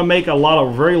really want to make a lot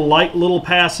of very light little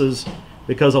passes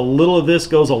because a little of this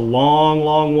goes a long,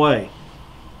 long way.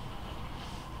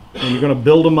 And you're going to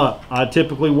build them up. I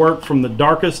typically work from the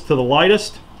darkest to the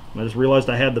lightest. I just realized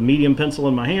I had the medium pencil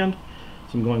in my hand,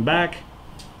 so I'm going back.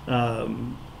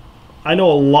 I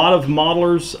know a lot of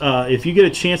modelers, if you get a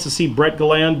chance to see Brett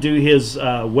Galland do his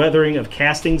weathering of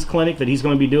castings clinic that he's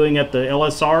going to be doing at the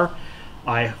LSR,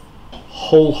 I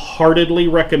wholeheartedly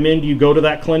recommend you go to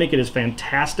that clinic. It is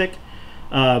fantastic.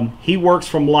 He works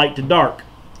from light to dark.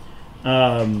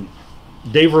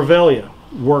 Dave Revelia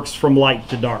works from light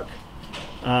to dark.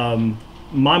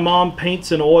 My mom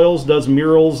paints in oils, does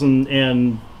murals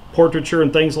and portraiture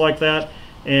and things like that,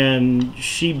 and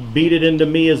she beat it into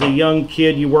me as a young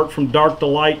kid. You work from dark to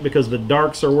light because the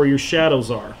darks are where your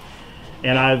shadows are.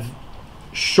 And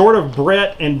short of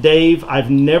Brett and Dave,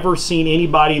 I've never seen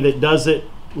anybody that does it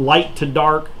light to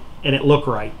dark and it look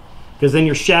right, because then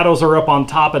your shadows are up on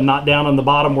top and not down on the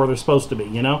bottom where they're supposed to be,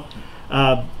 you know.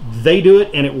 They do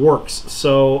it and it works.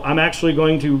 So I'm actually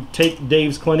going to take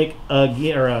Dave's clinic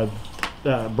again, or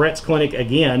Brett's clinic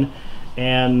again,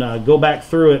 and go back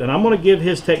through it, and I'm going to give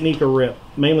his technique a rip,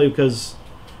 mainly because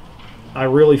I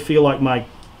really feel like my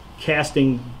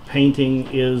casting painting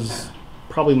is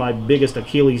probably my biggest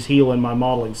Achilles heel in my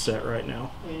modeling set right now.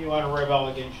 And you want to rebel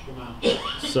against your mom.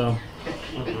 So,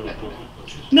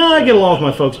 no, I get along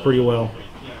with my folks pretty well.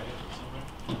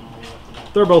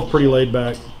 They're both pretty laid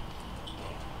back.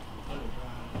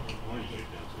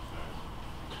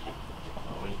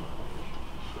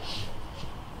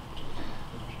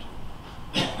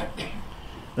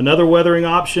 Another weathering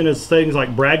option is things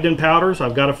like Bragdon powders.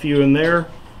 I've got a few in there.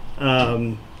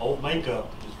 Old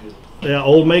makeup is good. Yeah,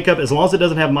 old makeup, as long as it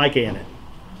doesn't have mica in it.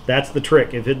 That's the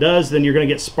trick. If it does, then you're going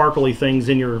to get sparkly things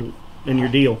in your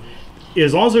deal.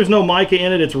 As long as there's no mica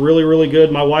in it, it's really, really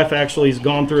good. My wife actually has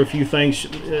gone through a few things.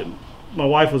 My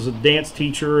wife was a dance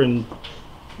teacher and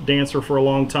dancer for a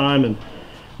long time, and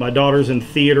my daughter's in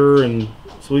theater, and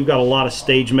so we've got a lot of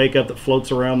stage makeup that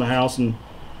floats around the house, and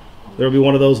there'll be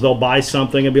one of those, they'll buy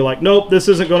something and be like, nope, this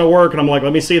isn't going to work, and I'm like,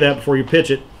 let me see that before you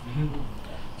pitch it.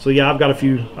 So yeah, I've got a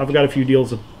few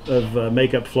deals of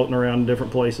makeup floating around in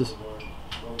different places.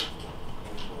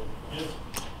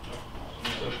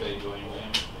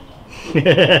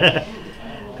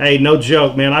 Hey, no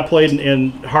joke, man. I played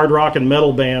in hard rock and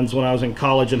metal bands when I was in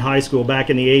college and high school back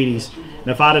in the 80s. And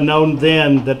if I'd have known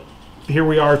then that here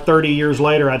we are 30 years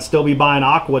later, I'd still be buying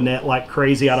Aquanet like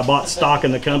crazy. I'd have bought stock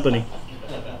in the company.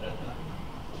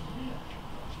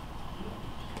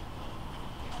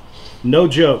 No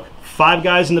joke. 5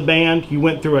 guys in the band, you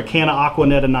went through a can of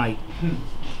Aquanet a night.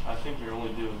 I think you're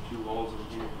only doing 2 walls of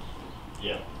here.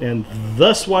 Yeah. And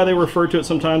thus why they refer to it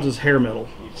sometimes as hair metal.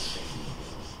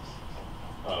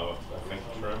 I think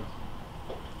trim.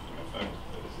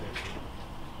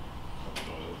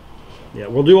 Yeah,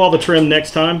 we'll do all the trim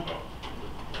next time.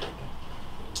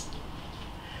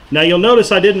 Now you'll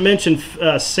notice I didn't mention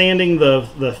sanding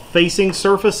the facing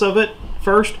surface of it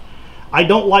first. I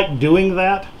don't like doing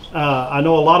that. I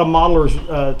know a lot of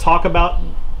modelers talk about,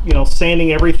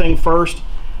 sanding everything first.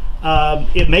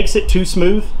 It makes it too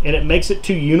smooth and it makes it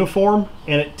too uniform,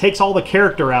 and it takes all the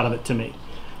character out of it to me.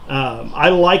 I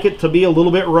like it to be a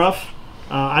little bit rough.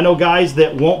 I know guys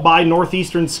that won't buy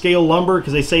northeastern scale lumber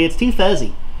because they say it's too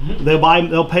fuzzy.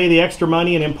 They'll pay the extra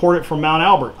money and import it from Mount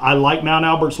Albert. I like Mount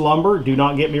Albert's lumber. Do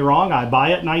not get me wrong. I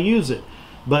buy it and I use it.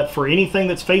 But for anything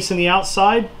that's facing the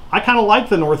outside, I kind of like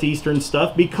the northeastern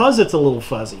stuff because it's a little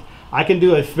fuzzy. I can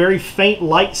do a very faint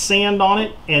light sand on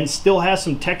it and still has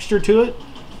some texture to it,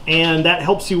 and that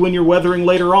helps you when you're weathering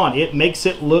later on. It makes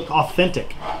it look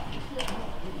authentic.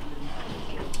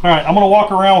 All right, I'm going to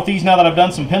walk around with these now that I've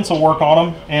done some pencil work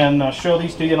on them and show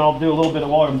these to you, and I'll do a little bit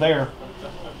while I'm there.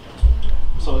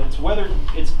 So it's whether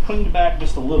it's cleaned back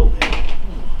just a little bit.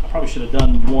 I probably should have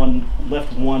done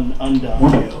left one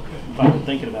undone if I've been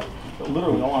thinking about it. But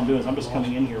literally all I'm doing is I'm just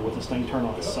coming in here with this thing turned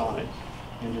on its side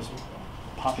and just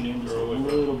popping in just a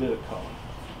little bit of color.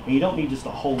 And you don't need just a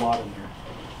whole lot in there.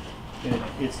 And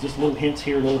it's just little hints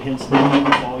here, little hints there.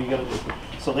 That's all you got to do.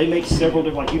 So they make several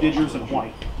different, like you did yours in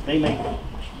white. They make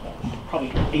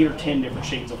probably 8 or 10 different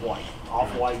shades of white,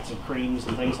 off whites and creams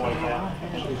and things like that.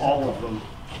 And all of them,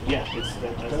 yeah, that's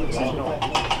the same color.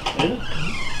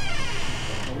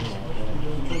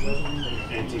 Is it?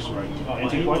 Antique white. Oh,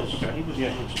 antique white? Okay.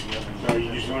 Yeah. No,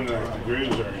 you just want the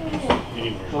grooves or just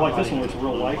anywhere? Well, like this one, where it's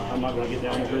real light. I'm not going to get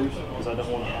down the grooves because I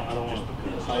don't want to hide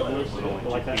those. But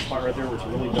like that spot right there where it's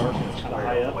really dark and it's kind of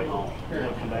high up, I'm going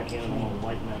to come back in and I'm going to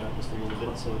lighten that up just a little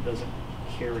bit so it doesn't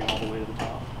carry all the way to the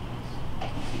top. You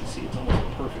can see it's almost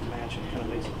a perfect match and it kind of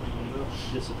makes it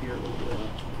disappear a little bit.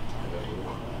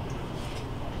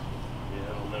 Yeah,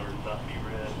 it'll never not be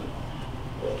red.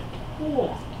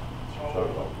 Cool.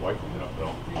 White, no.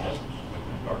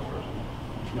 Dark version.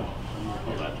 No.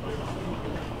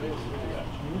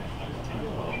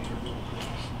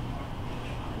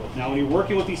 Now when you're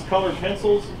working with these colored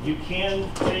pencils, you can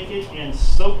take it and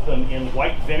soak them in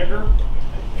white vinegar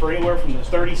for anywhere from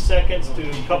 30 seconds to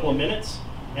a couple of minutes,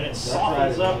 and it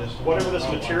softens up whatever this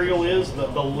material is,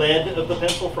 the lead of the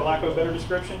pencil, for lack of a better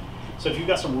description. So if you've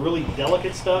got some really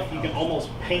delicate stuff, you can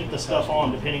almost paint the stuff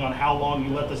on depending on how long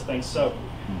you let this thing soak.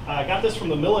 I got this from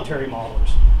the military modelers.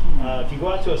 If you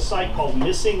go out to a site called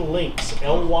Missing Links,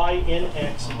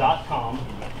 lynx.com,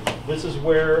 this is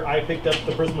where I picked up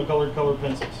the Prismacolored colored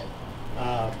pencils.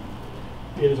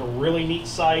 It is a really neat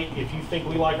site. If you think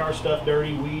we like our stuff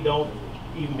dirty, we don't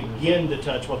even begin to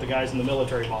touch what the guys in the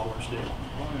military modelers do.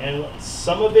 And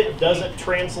some of it doesn't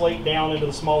translate down into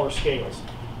the smaller scales.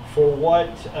 For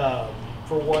what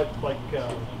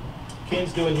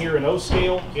Ken's doing here in O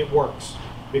scale, it works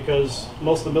because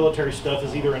most of the military stuff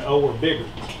is either in O or bigger.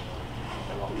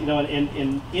 You know,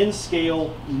 in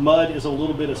scale, mud is a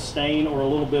little bit of stain or a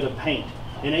little bit of paint.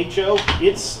 In HO,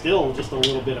 it's still just a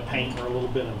little bit of paint or a little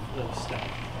bit of stain.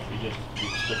 You just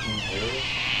sticking areas?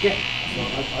 Yeah, so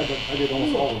I did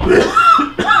almost all of them. You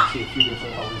can see a few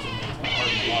different colors in there. It's kind of hard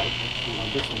to light.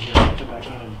 This one here, I put back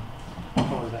in and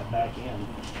color that back in.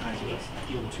 It's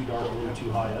a little too dark, a little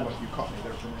too high up. You caught me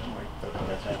there for a minute, like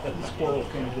The squirrel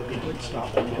came to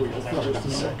stop just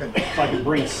a second. If I can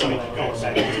bring some of that color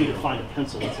back, I just need to find a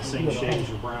pencil that's the same shade as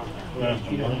your brown there. So,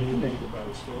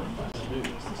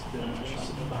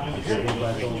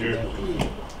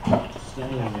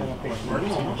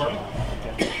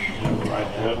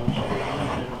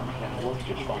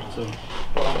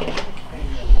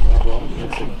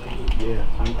 yeah,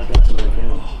 I got some back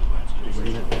in.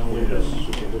 Bring that down a little bit, a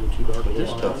little too dark. This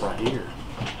stuff right here.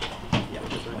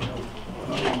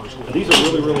 These are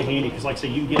really, really handy because, like I say,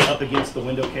 you can get up against the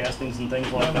window castings and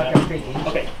things like that.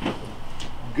 Okay.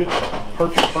 Good.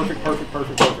 Perfect.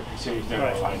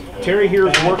 Right. Terry here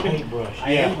is working.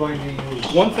 Yeah.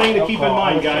 One thing to keep in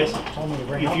mind, guys,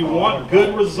 if you want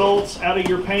good results out of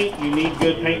your paint, you need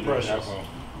good paint brushes.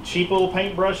 Cheap little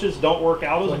paint brushes don't work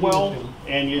out as well,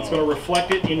 and it's going to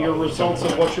reflect it in your results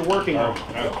of what you're working on.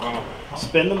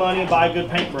 Spend the money and buy a good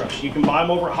paintbrush. You can buy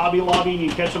them over at Hobby Lobby, and you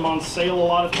catch them on sale a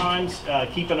lot of times.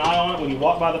 Keep an eye on it when you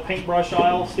walk by the paintbrush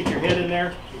aisle. Stick your head in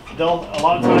there. They'll a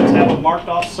lot of times have them marked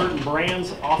off certain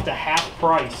brands off to half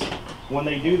price. When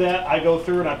they do that, I go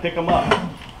through and I pick them up.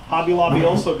 Hobby Lobby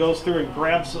also goes through and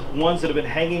grabs ones that have been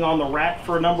hanging on the rack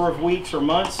for a number of weeks or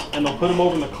months, and they'll put them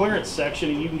over in the clearance section,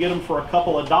 and you can get them for a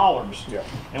couple of dollars. Yeah.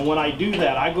 And when I do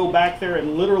that, I go back there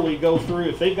and literally go through.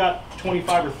 If they've got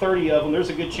 25 or 30 of them, there's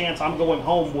a good chance I'm going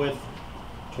home with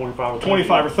 25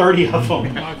 or 30 of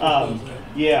them.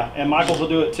 Yeah, and Michael's will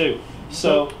do it too.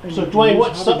 So Duane,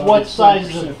 what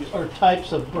sizes or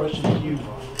types of brushes do you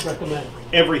recommend?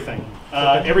 Everything.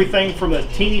 Everything from the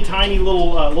teeny tiny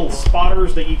little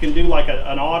spotters that you can do like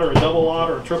an odd or a double odd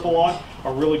or a triple odd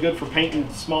are really good for painting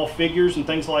small figures and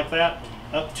things like that,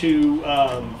 up to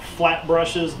flat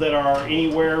brushes that are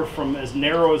anywhere from as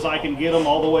narrow as I can get them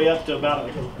all the way up to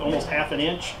about almost half an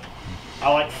inch. I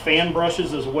like fan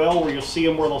brushes as well, where you'll see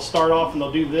them where they'll start off and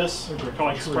they'll do this, kind of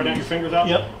like spread out your fingers out.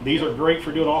 Yep. These are great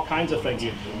for doing all kinds of things.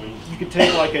 You could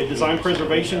take like a Design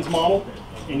Preservations model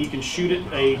and you can shoot it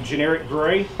a generic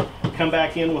gray, come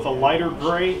back in with a lighter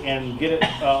gray and get it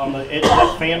on the edge of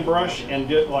that fan brush and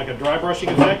do it like a dry brushing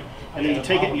effect. And then you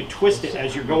take it and you twist it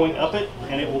as you're going up it,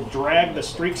 and it will drag the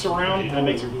streaks around, and it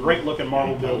makes a great looking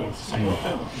marble building.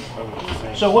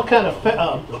 So what kind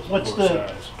of, what's the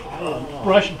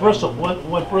brush bristle?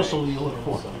 What bristle do you look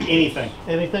for? Anything.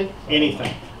 Anything?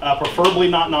 Anything. Preferably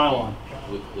not nylon.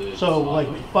 So like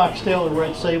foxtail and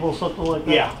red sable, something like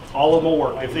that? Yeah, all of them will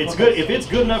work. If it's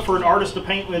good enough for an artist to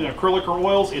paint with acrylic or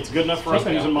oils, it's good enough for us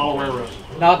to use in Model Railroad.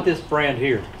 Not this brand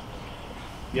here.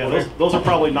 Yeah, those are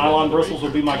probably nylon bristles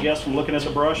would be my guess from looking at the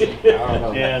brush.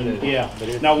 And yeah,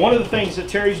 now one of the things that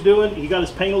Terry's doing, he got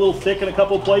his paint a little thick in a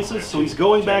couple of places, so he's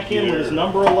going back in with his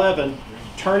number 11,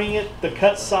 turning it the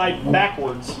cut side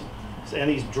backwards, and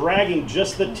he's dragging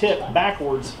just the tip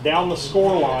backwards down the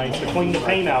score lines to clean the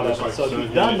paint out of it. So if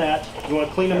you've done that, you want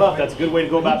to clean them up, that's a good way to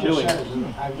go about doing it.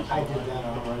 I did that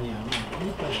already.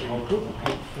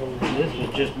 This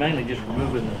is just mainly just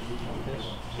removing the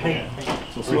paint.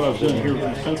 So see what I was doing here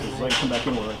with these pencils, so I can come back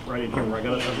in right in here where I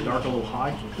got it dark a little high.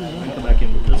 I can come back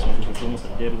in with this one because it's almost a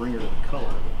dead ringer to the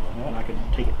color, and I can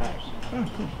take it back.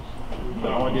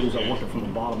 But all I did was I worked it from the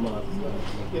bottom up.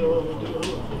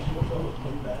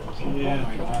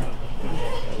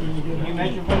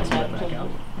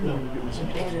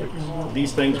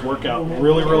 These things work out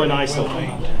really, really nicely.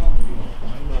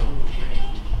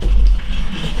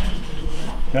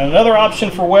 Now another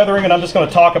option for weathering, and I'm just going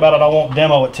to talk about it, I won't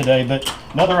demo it today, but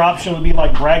another option would be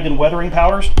like Bragdon weathering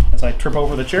powders, as I trip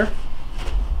over the chair.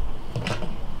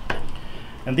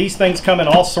 And these things come in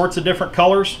all sorts of different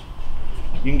colors.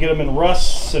 You can get them in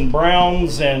rusts and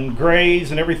browns and grays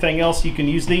and everything else. You can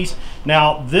use these.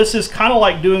 Now this is kind of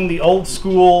like doing the old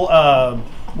school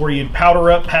where you powder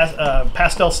up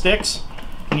pastel sticks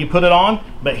and you put it on,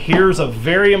 but here's a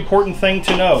very important thing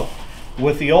to know.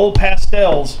 With the old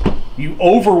pastels, you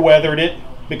over weathered it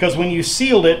because when you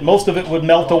sealed it, most of it would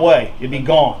melt away. It'd be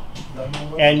gone.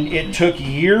 And it took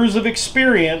years of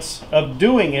experience of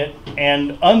doing it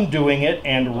and undoing it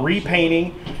and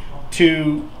repainting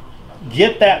to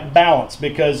get that balance,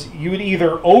 because you would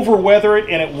either over weather it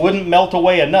and it wouldn't melt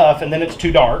away enough and then it's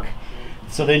too dark,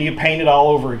 so then you paint it all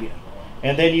over again.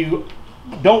 And then you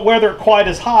don't weather it quite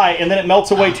as high and then it melts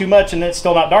away too much and then it's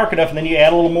still not dark enough and then you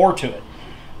add a little more to it.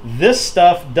 This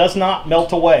stuff does not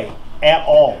melt away at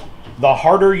all. The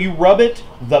harder you rub it,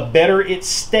 the better it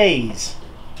stays.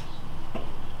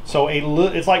 So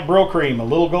it's like Brill cream. A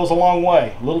little goes a long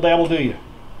way. A little dab will do you.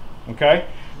 Okay?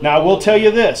 Now I will tell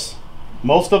you this.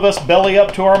 Most of us belly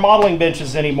up to our modeling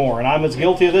benches anymore, and I'm as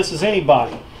guilty of this as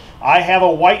anybody. I have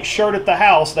a white shirt at the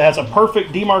house that has a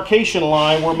perfect demarcation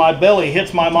line where my belly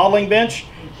hits my modeling bench,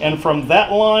 and from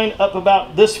that line up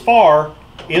about this far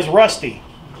is rusty.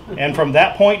 And from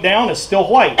that point down is still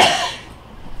white.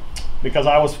 Because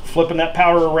I was flipping that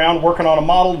powder around, working on a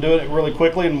model, doing it really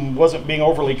quickly, and wasn't being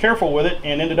overly careful with it,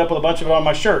 and ended up with a bunch of it on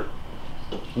my shirt.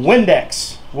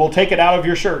 Windex will take it out of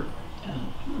your shirt.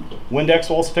 Windex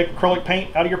will also take acrylic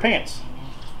paint out of your pants.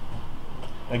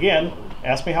 Again,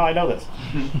 ask me how I know this.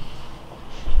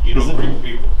 You don't bring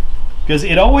people. Because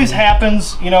it always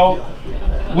happens, you know,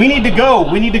 we need to go,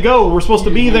 we're supposed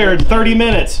to be there in 30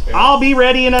 minutes. I'll be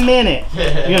ready in a minute,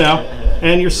 you know.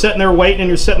 And you're sitting there waiting, and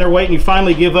you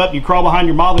finally give up, you crawl behind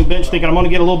your modeling bench thinking I'm going to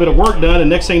get a little bit of work done, and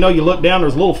next thing you know, you look down,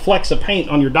 there's little flecks of paint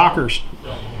on your dockers.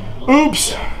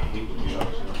 Oops.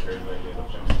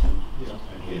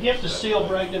 Do you have to seal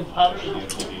Bragdon powder?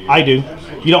 I do.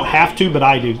 You don't have to, but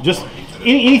I do. Just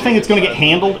anything that's going to get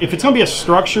handled. If it's going to be a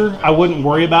structure, I wouldn't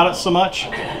worry about it so much.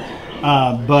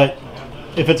 But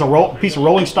if it's a piece of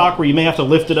rolling stock where you may have to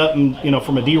lift it up and, you know,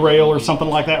 from a derail or something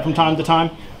like that from time to time,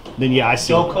 then yeah, I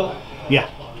seal. Yeah.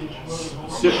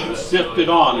 Sift it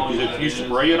on, because if you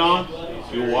spray it on,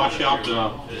 you'll wash out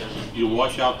the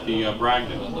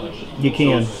Bragdon. You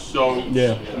can. So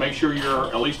yeah. Make sure you're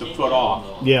at least a foot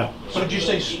off. Yeah. But you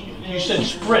said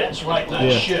spritz, right?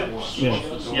 Not ships. Yeah.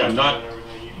 Yeah. Not.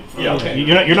 Yeah. Okay.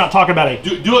 You're not talking about a.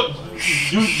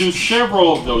 Do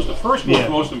several of those. The first one's the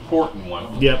most important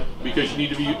one. Yep. Because you need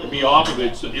to be off of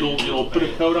it, so it'll put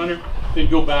a coat on it. Then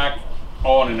go back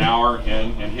in an hour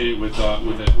and hit it with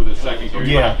a second coat.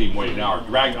 You don't have to even wait an hour.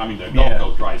 The dull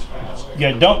coat dries fast.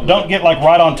 Yeah. Don't get like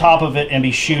right on top of it and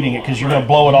be shooting it, because you're gonna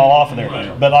blow it all off of there.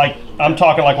 Right. But like I'm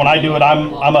talking like when I do it,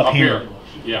 I'm up here.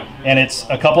 Yeah. And it's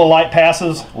a couple of light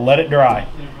passes, let it dry.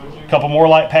 A couple more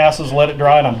light passes, let it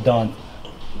dry, and I'm done.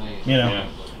 You know. Yeah.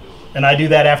 And I do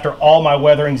that after all my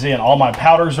weathering's in. All my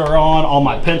powders are on, all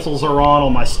my pencils are on, all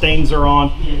my stains are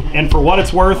on. And for what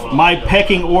it's worth, my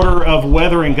pecking order of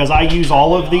weathering, because I use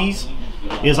all of these,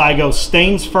 is I go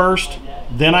stains first,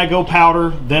 then I go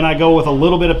powder, then I go with a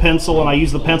little bit of pencil, and I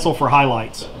use the pencil for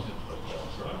highlights.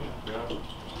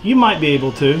 You might be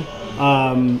able to.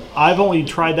 I've only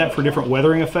tried that for different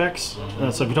weathering effects.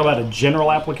 So if you talk about a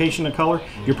general application of color,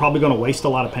 you're probably going to waste a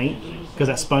lot of paint, because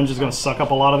that sponge is going to suck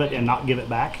up a lot of it and not give it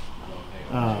back.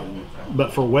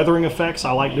 But for weathering effects,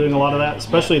 I like doing a lot of that,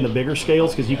 especially in the bigger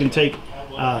scales, because you can take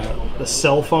the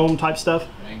cell foam type stuff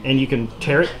and you can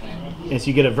tear it and so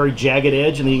you get a very jagged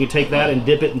edge, and then you can take that and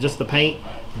dip it in just the paint,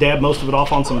 dab most of it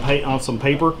off on some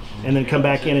paper, and then come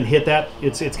back in and hit that.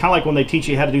 It's kind of like when they teach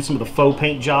you how to do some of the faux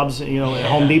paint jobs, you know, at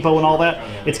Home Depot and all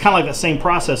that. It's kind of like that same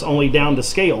process, only down to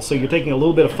scale. So you're taking a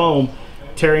little bit of foam,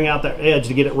 tearing out that edge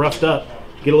to get it roughed up,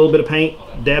 get a little bit of paint,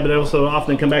 dab it also off,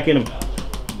 then come back in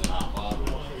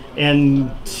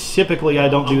and typically I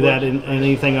don't do that in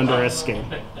anything under S scale,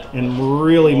 and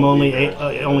really only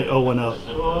O and up.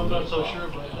 Well, I'm not so sure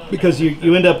about that. Because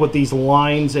you end up with these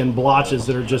lines and blotches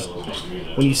that are just,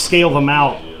 when you scale them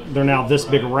out, they're now this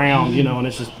big around, you know, and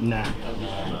it's just, nah.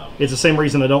 It's the same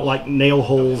reason I don't like nail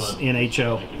holes in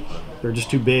HO. They're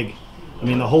just too big. I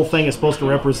mean, the whole thing is supposed to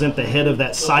represent the head of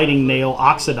that siding nail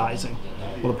oxidizing.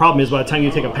 Well, the problem is by the time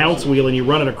you take a pounce wheel and you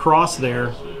run it across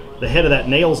there, the head of that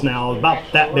nail's now about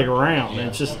that big around. And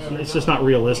it's just not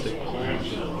realistic.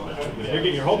 You're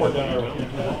getting your homework done early.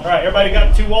 All right, everybody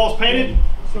got 2 walls painted?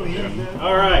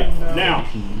 All right, now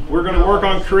we're going to work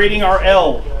on creating our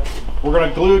L. We're going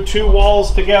to glue 2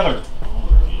 walls together.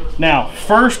 Now,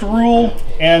 first rule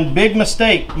and big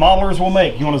mistake modelers will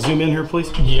make. You want to zoom in here,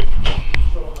 please? Yep.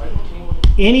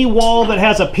 Any wall that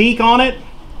has a peak on it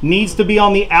needs to be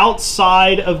on the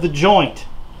outside of the joint.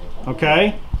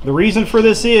 Okay? The reason for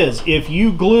this is if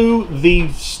you glue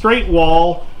the straight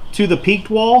wall to the peaked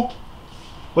wall,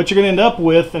 what you're going to end up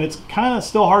with, and it's kind of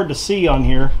still hard to see on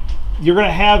here, you're going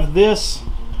to have this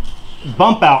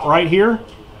bump out right here.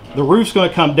 The roof's going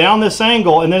to come down this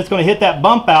angle, and then it's going to hit that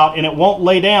bump out, and it won't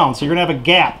lay down. So you're going to have a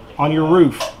gap on your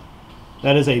roof.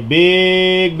 That is a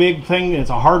big, big thing. It's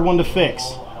a hard one to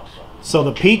fix. So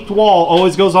the peaked wall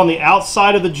always goes on the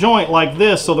outside of the joint like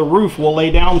this, so the roof will lay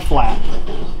down flat.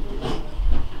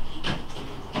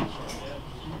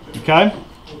 Okay?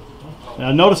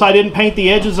 Now notice I didn't paint the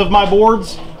edges of my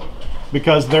boards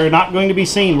because they're not going to be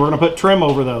seen. We're going to put trim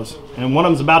over those, and one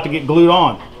of them's about to get glued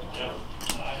on.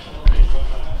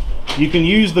 You can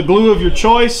use the glue of your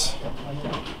choice.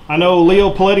 I know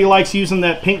Leo Paletti likes using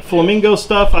that pink flamingo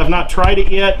stuff. I've not tried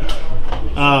it yet.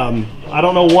 I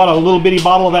don't know what a little bitty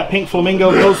bottle of that pink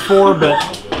flamingo goes for, but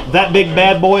that big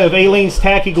bad boy of Aleene's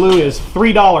tacky glue is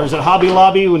 $3 at Hobby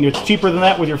Lobby when it's cheaper than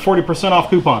that with your 40% off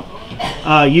coupon.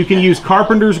 You can use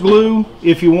carpenter's glue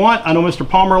if you want. I know Mr.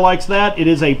 Palmer likes that. It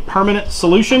is a permanent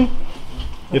solution.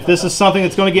 If this is something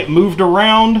that's going to get moved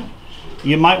around,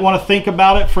 you might want to think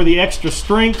about it for the extra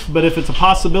strength, but if it's a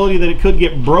possibility that it could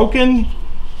get broken,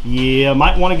 you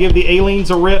might want to give the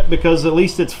Aleene's a rip because at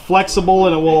least it's flexible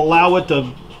and it will allow it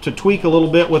to tweak a little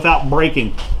bit without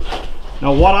breaking.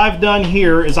 Now what I've done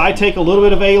here is I take a little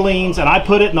bit of Aleene's and I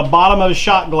put it in the bottom of a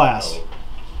shot glass.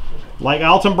 Like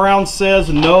Alton Brown says,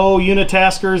 no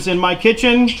unitaskers in my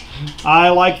kitchen. I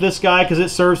like this guy because it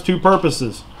serves 2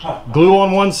 purposes. Glue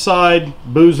on one side,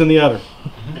 booze in the other.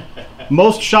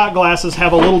 Most shot glasses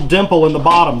have a little dimple in the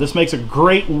bottom. This makes a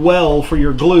great well for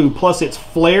your glue. Plus it's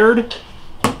flared.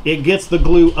 It gets the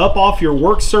glue up off your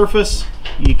work surface.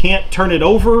 You can't turn it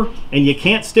over, and you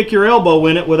can't stick your elbow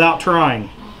in it without trying.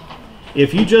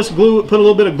 If you just put a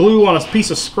little bit of glue on a piece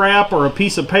of scrap or a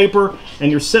piece of paper, and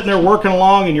you're sitting there working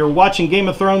along and you're watching Game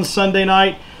of Thrones Sunday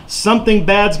night, something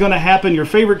bad's going to happen. Your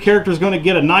favorite character is going to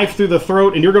get a knife through the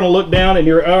throat, and you're going to look down and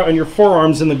your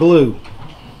forearm's in the glue.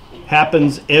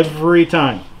 Happens every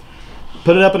time.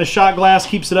 Put it up in a shot glass,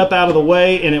 keeps it up out of the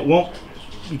way, and it won't.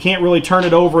 You can't really turn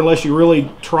it over unless you really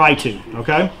try to.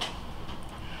 Okay.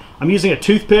 I'm using a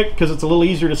toothpick because it's a little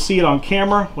easier to see it on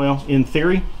camera. Well, in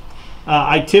theory.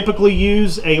 I typically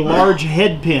use a large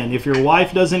head pin. If your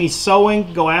wife does any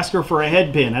sewing, go ask her for a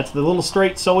head pin. That's the little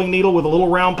straight sewing needle with a little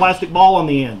round plastic ball on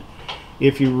the end.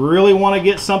 If you really want to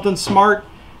get something smart,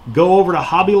 go over to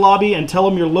Hobby Lobby and tell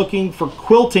them you're looking for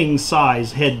quilting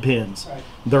size head pins.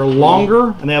 They're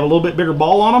longer and they have a little bit bigger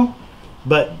ball on them,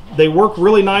 but they work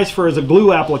really nice for as a glue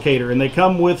applicator, and they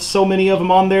come with so many of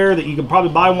them on there that you can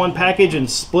probably buy one package and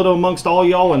split them amongst all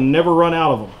y'all and never run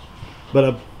out of them. But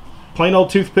a plain old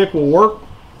toothpick will work.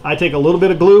 I take a little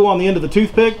bit of glue on the end of the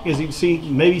toothpick, as you can see,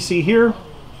 maybe see here,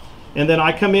 and then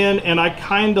I come in and I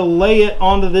kind of lay it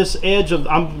onto this edge of,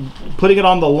 I'm putting it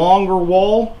on the longer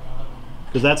wall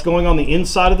because that's going on the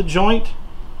inside of the joint,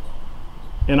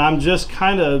 and I'm just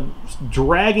kind of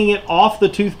dragging it off the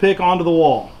toothpick onto the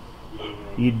wall.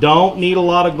 You don't need a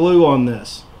lot of glue on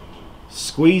this.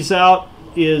 Squeeze out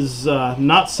is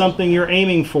not something you're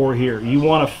aiming for here. You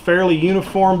want a fairly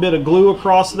uniform bit of glue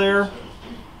across there.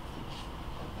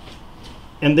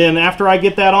 And then after I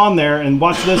get that on there, and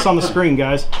watch this on the screen,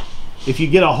 guys. If you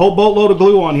get a whole boatload of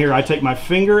glue on here, I take my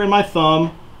finger and my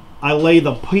thumb, I lay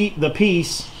the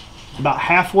piece about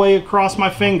halfway across my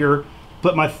finger,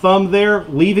 put my thumb there,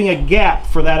 leaving a gap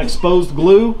for that exposed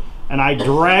glue, and I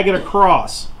drag it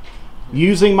across.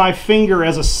 using my finger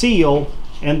as a seal,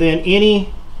 and then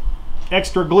any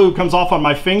extra glue comes off on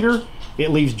my finger.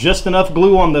 It leaves just enough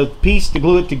glue on the piece to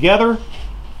glue it together,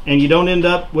 and you don't end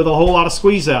up with a whole lot of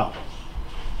squeeze out.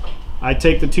 I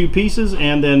take the two pieces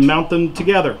and then mount them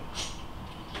together.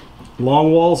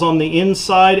 Long walls on the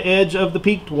inside edge of the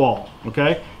peaked wall.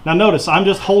 Okay, now notice I'm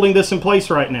just holding this in place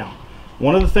right now.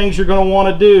 One of the things you're going to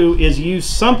want to do is use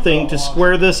something to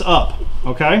square this up.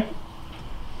 Okay,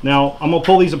 now I'm going to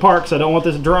pull these apart because I don't want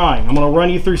this drying. I'm going to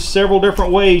run you through several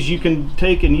different ways you can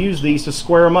take and use these to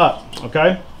square them up.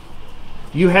 Okay,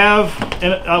 you have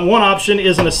one option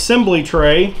is an assembly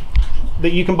tray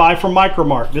that you can buy from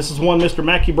Micromark. This is one Mr.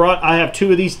 Mackey brought. I have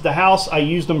two of these at the house. I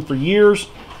used them for years.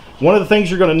 One of the things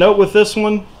you're going to note with this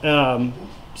one,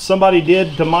 somebody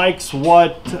did to Mike's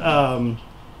what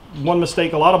one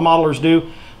mistake a lot of modelers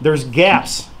do. There's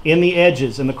gaps in the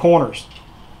edges and the corners.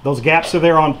 Those gaps are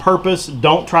there on purpose.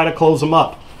 Don't try to close them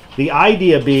up. The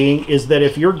idea being is that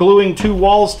if you're gluing two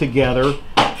walls together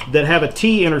that have a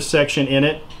T intersection in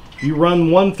it, you run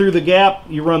one through the gap,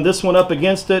 you run this one up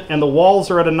against it, and the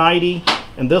walls are at a 90,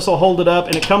 and this will hold it up,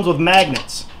 and it comes with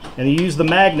magnets. And you use the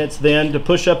magnets then to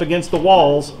push up against the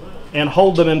walls and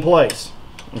hold them in place.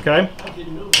 Okay?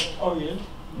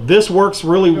 This works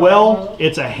really well.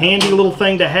 It's a handy little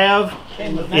thing to have.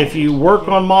 If you work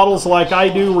on models like I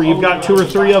do, where you've got 2 or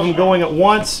 3 of them going at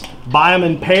once, buy them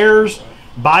in pairs.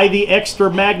 Buy the extra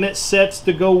magnet sets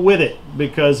to go with it,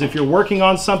 because if you're working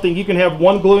on something, you can have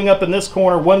one gluing up in this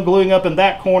corner, one gluing up in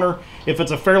that corner. If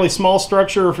it's a fairly small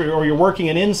structure, or you're working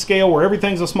an in scale where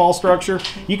everything's a small structure,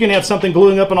 you can have something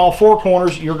gluing up in all 4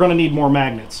 corners. You're going to need more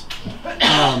magnets.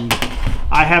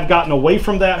 I have gotten away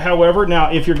from that, however.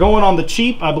 Now, if you're going on the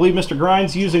cheap, I believe Mr.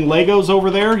 Grind's using Legos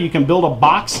over there. You can build a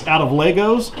box out of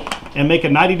Legos and make a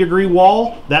 90-degree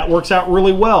wall. That works out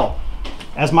really well.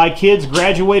 As my kids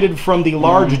graduated from the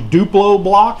large Duplo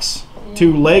blocks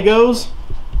to Legos,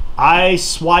 I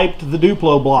swiped the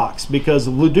Duplo blocks, because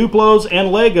the Duplos and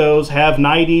Legos have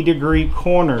 90-degree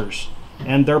corners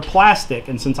and they're plastic,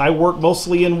 and since I work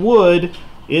mostly in wood,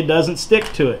 it doesn't stick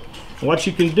to it. And what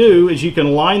you can do is you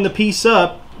can line the piece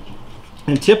up,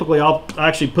 and typically I'll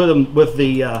actually put them with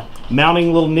the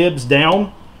mounting little nibs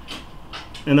down,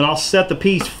 and then I'll set the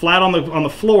piece flat on the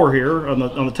floor here on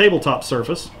the tabletop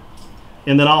surface.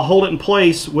 And then I'll hold it in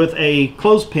place with a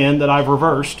clothespin that I've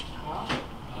reversed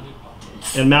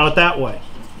and mount it that way.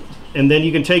 And then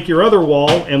you can take your other wall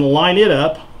and line it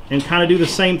up and kind of do the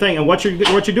same thing. And what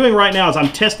you're doing right now is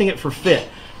I'm testing it for fit.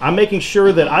 I'm making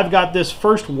sure that I've got this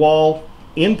first wall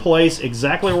in place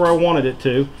exactly where I wanted it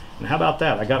to. And how about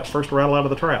that? I got it first rattle out of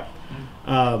the trap.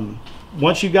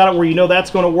 Once you've got it where you know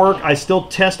that's going to work, I still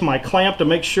test my clamp to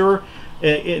make sure.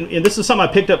 And this is something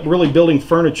I picked up really building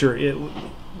furniture.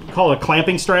 Call it a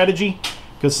clamping strategy,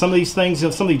 because some of these things,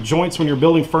 some of these joints when you're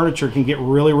building furniture can get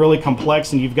really, really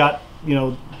complex, and you've got, you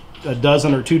know, a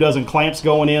dozen or 2 dozen clamps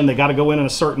going in. They got to go in a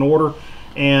certain order,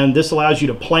 and this allows you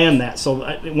to plan that.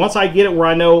 So once I get it where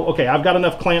I know, okay, I've got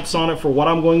enough clamps on it for what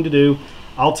I'm going to do,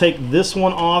 I'll take this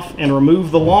one off and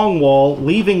remove the long wall,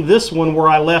 leaving this one where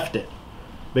I left it,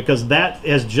 because that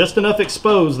has just enough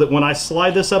exposed that when I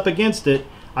slide this up against it,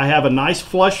 I have a nice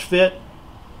flush fit.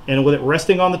 And with it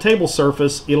resting on the table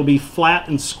surface, it'll be flat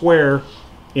and square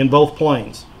in both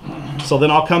planes. So then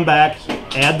I'll come back,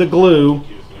 add the glue,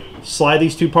 slide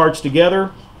these 2 parts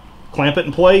together, clamp it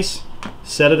in place,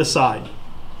 set it aside.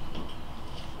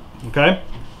 Okay?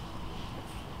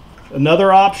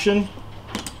 Another option,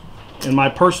 and my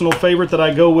personal favorite that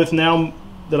I go with now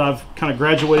that I've kind of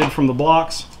graduated from the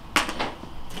blocks,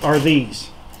 are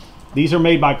these. These are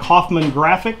made by Kaufman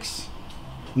Graphics,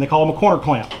 and they call them a corner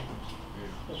clamp.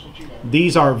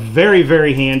 These are very,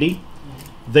 very handy.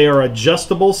 They are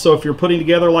adjustable, so if you're putting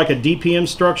together like a DPM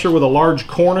structure with a large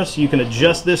cornice, you can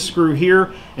adjust this screw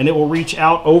here and it will reach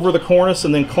out over the cornice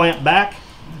and then clamp back.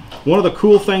 One of the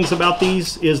cool things about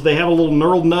these is they have a little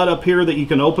knurled nut up here that you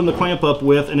can open the clamp up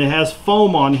with, and it has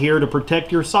foam on here to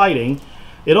protect your siding.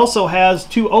 It also has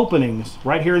 2 openings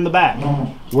right here in the back.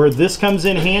 Where this comes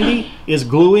in handy is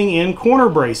gluing in corner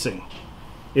bracing.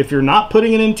 If you're not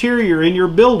putting an interior in your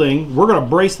building, we're going to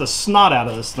brace the snot out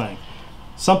of this thing.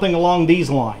 Something along these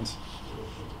lines.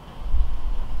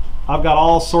 I've got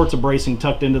all sorts of bracing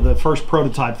tucked into the first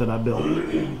prototype that I built,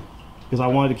 because I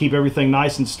wanted to keep everything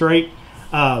nice and straight.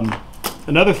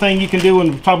 Another thing you can do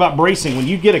when we talk about bracing, when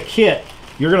you get a kit,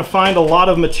 you're going to find a lot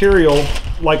of material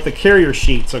like the carrier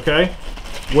sheets, okay?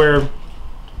 Where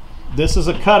this is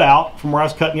a cutout from where I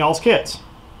was cutting y'all's kits.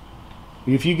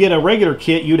 If you get a regular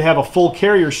kit, you'd have a full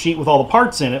carrier sheet with all the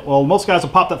parts in it. Well, most guys will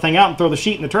pop that thing out and throw the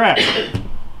sheet in the trash.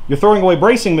 You're throwing away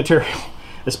bracing material.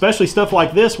 especially stuff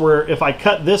like this where if I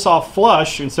cut this off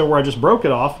flush instead of where I just broke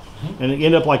it off and it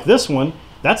ended up like this one,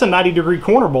 that's a 90-degree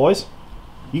corner, boys.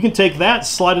 You can take that,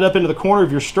 slide it up into the corner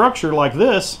of your structure like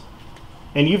this,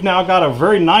 and you've now got a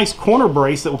very nice corner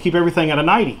brace that will keep everything at a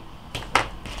 90.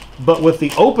 But with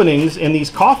the openings in these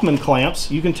Kaufman clamps,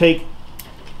 you can take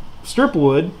strip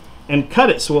wood and cut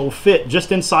it so it will fit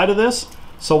just inside of this.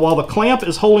 So while the clamp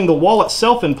is holding the wall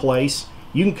itself in place,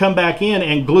 you can come back in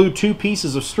and glue 2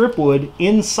 pieces of strip wood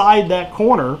inside that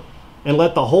corner and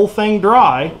let the whole thing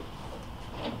dry,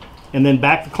 and then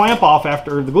back the clamp off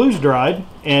after the glue's dried,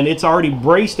 and it's already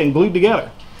braced and glued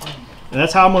together. And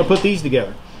that's how I'm going to put these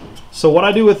together. So what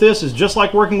I do with this is just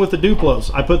like working with the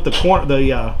Duplos. I put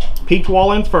the peaked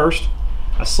wall in first,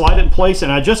 I slide it in place,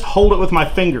 and I just hold it with my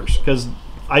fingers because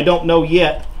I don't know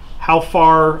yet how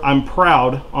far I'm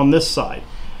proud on this side.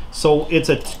 So it's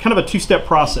a kind of a 2-step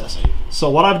process. So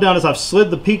what I've done is I've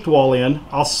slid the peaked wall in.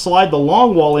 I'll slide the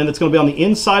long wall in that's going to be on the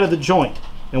inside of the joint.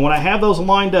 And when I have those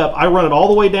lined up, I run it all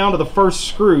the way down to the first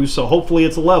screw, so hopefully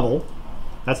it's level.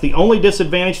 That's the only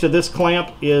disadvantage to this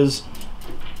clamp, is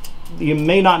you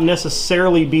may not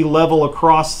necessarily be level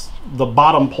across the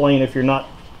bottom plane if you're not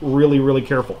really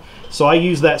careful. So I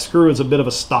use that screw as a bit of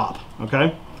a stop,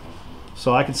 okay?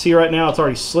 So I can see right now it's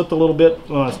already slipped a little bit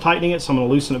when I was tightening it, so I'm going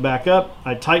to loosen it back up.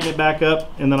 I tighten it back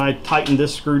up, and then I tighten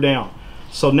this screw down.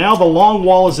 So now the long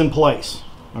wall is in place,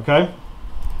 okay?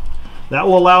 That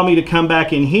will allow me to come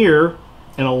back in here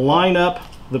and align up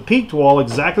the peaked wall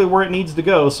exactly where it needs to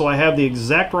go, so I have the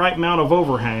exact right amount of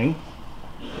overhang.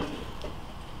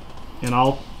 And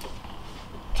I'll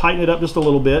tighten it up just a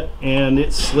little bit, and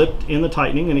it slipped in the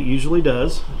tightening, and it usually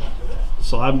does.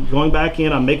 So I'm going back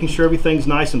in, I'm making sure everything's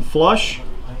nice and flush.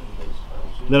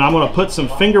 Then I'm going to put some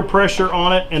finger pressure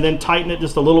on it and then tighten it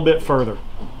just a little bit further.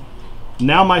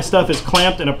 Now my stuff is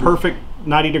clamped in a perfect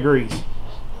 90 degrees.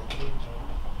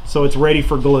 So it's ready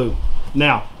for glue.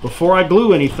 Now, before I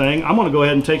glue anything, I'm going to go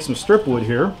ahead and take some strip wood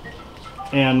here,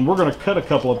 and we're going to cut a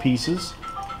couple of pieces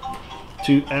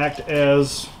to act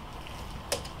as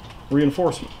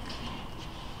reinforcement.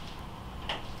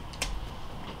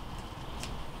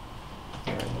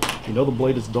 You know the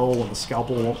blade is dull and the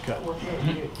scalpel won't cut.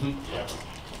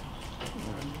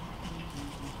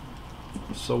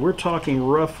 So we're talking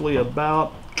roughly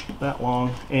about that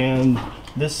long, and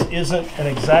this isn't an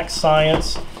exact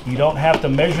science. You don't have to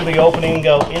measure the opening and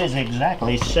go, it is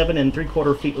exactly 7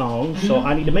 3/4 feet long, so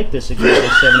I need to make this exactly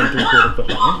 7 3/4 foot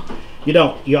long. You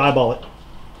don't, you eyeball it.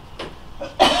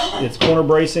 It's corner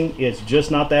bracing, it's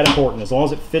just not that important. As long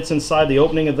as it fits inside the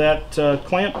opening of that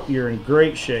clamp, you're in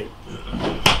great shape.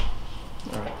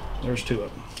 All right, there's 2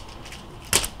 of them.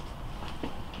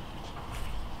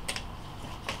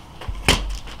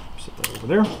 Set that over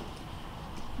there.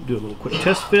 Do a little quick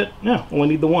test fit. Yeah, only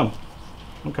need the 1.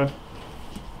 Okay.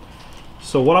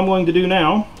 So what I'm going to do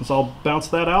now is I'll bounce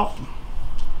that out.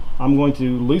 I'm going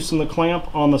to loosen the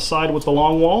clamp on the side with the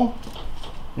long wall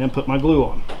and put my glue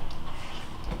on.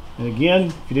 And again,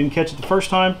 if you didn't catch it the first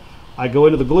time, I go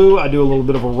into the glue, I do a little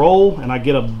bit of a roll, and I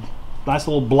get a nice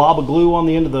little blob of glue on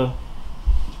the end of the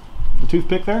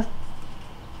toothpick there.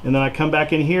 And then I come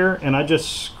back in here and I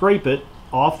just scrape it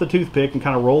off the toothpick and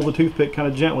kind of roll the toothpick kind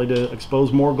of gently to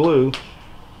expose more glue.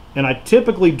 And I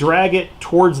typically drag it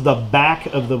towards the back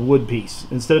of the wood piece.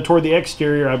 Instead of toward the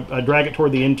exterior, I drag it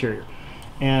toward the interior.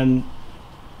 And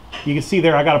you can see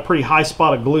there I got a pretty high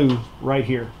spot of glue right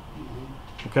here.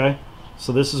 Okay?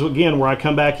 So this is again where I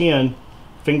come back in,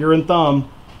 finger and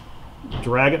thumb,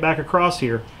 drag it back across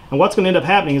here. And what's going to end up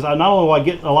happening is not only will I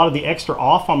get a lot of the extra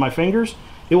off on my fingers,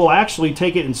 it will actually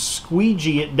take it and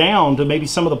squeegee it down to maybe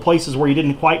some of the places where you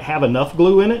didn't quite have enough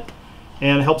glue in it,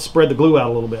 and help spread the glue out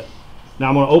a little bit. Now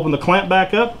I'm going to open the clamp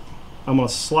back up. I'm going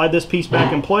to slide this piece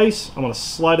back in place. I'm going to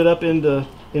slide it up into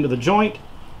the joint.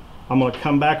 I'm going to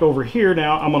come back over here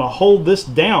now. I'm going to hold this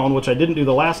down, which I didn't do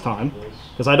the last time,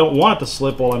 because I don't want it to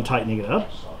slip while I'm tightening it up.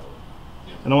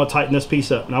 And I'm going to tighten this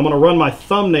piece up. Now I'm going to run my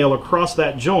thumbnail across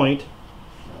that joint,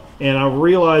 and I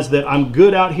realize that I'm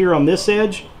good out here on this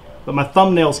edge, but my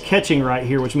thumbnail's catching right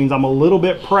here, which means I'm a little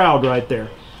bit proud right there.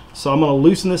 So I'm going to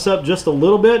loosen this up just a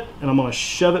little bit, and I'm going to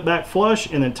shove it back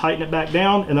flush and then tighten it back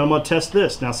down, and then I'm going to test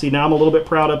this. Now see, now I'm a little bit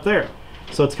proud up there.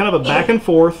 So it's kind of a back and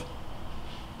forth.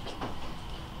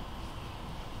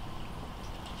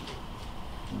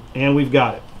 And we've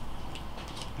got it.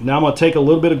 Now I'm going to take a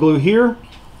little bit of glue here.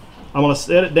 I'm going to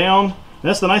set it down. And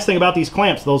that's the nice thing about these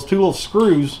clamps. Those 2 little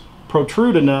screws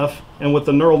protrude enough, and with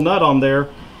the knurled nut on there,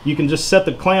 you can just set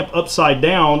the clamp upside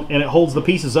down and it holds the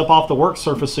pieces up off the work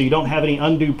surface so you don't have any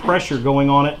undue pressure going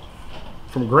on it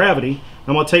from gravity.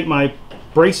 I'm going to take my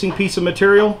bracing piece of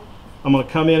material I'm going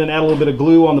to come in and add a little bit of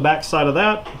glue on the back side of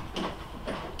that.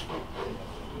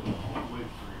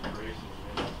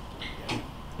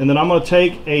 And then I'm going to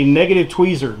take a negative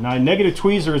tweezer. Now, a negative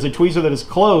tweezer is a tweezer that is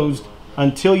closed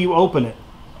until you open it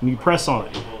and you press on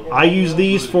it. I use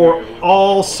these for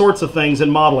all sorts of things in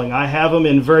modeling. I have them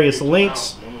in various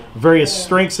lengths, various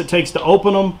strengths it takes to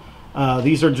open them.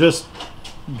 These are just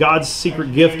God's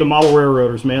secret gift to model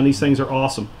railroaders, man. These things are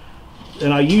awesome.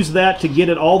 And I use that to get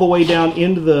it all the way down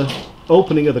into the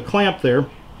opening of the clamp there.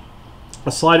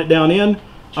 I slide it down in.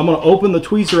 I'm going to open the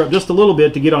tweezer up just a little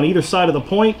bit to get on either side of the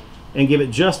point and give it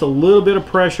just a little bit of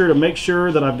pressure to make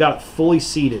sure that I've got it fully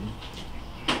seated.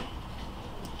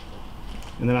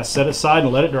 And then I set it aside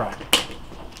and let it dry.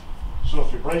 So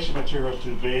if your bracing material is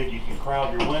too big, you can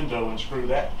crowd your window and screw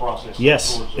that process.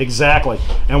 Yes, exactly.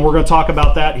 And we're going to talk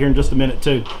about that here in just a minute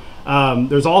too.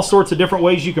 There's all sorts of different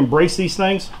ways you can brace these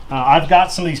things. I've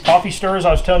got some of these coffee stirrers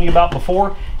I was telling you about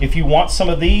before. If you want some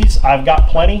of these, I've got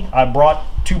plenty. I brought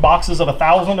 2 boxes of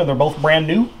 1,000 and they're both brand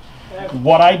new.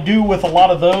 What I do with a lot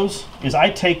of those is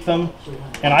I take them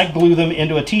and I glue them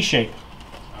into a T-shape.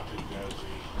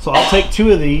 So I'll take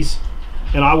 2 of these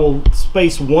and I will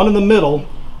space one in the middle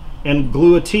and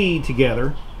glue a T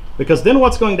together, because then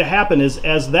what's going to happen is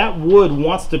as that wood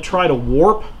wants to try to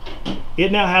warp,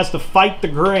 it now has to fight the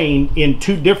grain in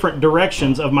 2 different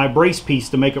directions of my brace piece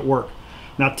to make it work.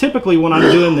 Now typically when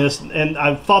I'm doing this, and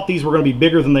I thought these were going to be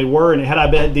bigger than they were, and had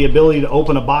I had the ability to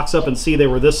open a box up and see they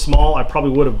were this small, I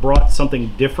probably would have brought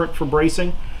something different for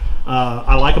bracing.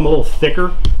 I like them a little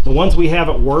thicker. The ones we have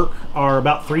at work are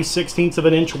about 3/16 of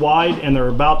an inch wide, and they're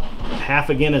about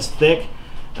half again as thick.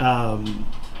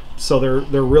 So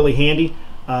they're really handy.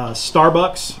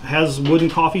 Starbucks has wooden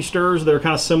coffee stirrers that are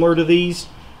kind of similar to these.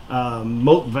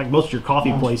 In fact, most of your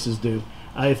coffee places do.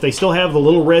 If they still have the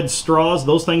little red straws,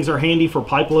 those things are handy for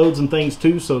pipe loads and things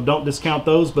too, so don't discount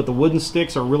those. But the wooden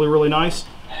sticks are really, really nice.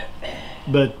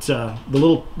 But the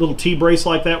little T-brace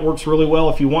like that works really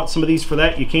well. If you want some of these for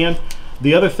that, you can.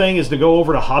 The other thing is to go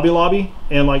over to Hobby Lobby,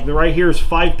 and like right here is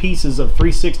 5 pieces of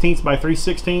 3/16 by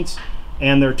 3/16,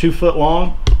 and they're 2 foot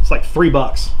long. It's like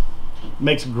 $3.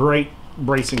 Makes great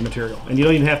bracing material, and you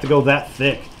don't even have to go that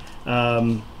thick.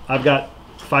 I've got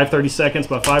 5/32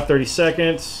 by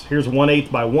 5/32. Here's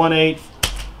 1/8 by 1/8.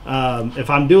 If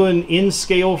I'm doing in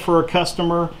scale for a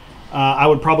customer, I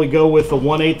would probably go with a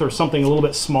 1/8 or something a little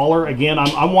bit smaller. Again,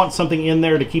 I want something in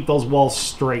there to keep those walls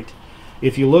straight.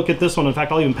 If you look at this one, in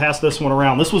fact, I'll even pass this one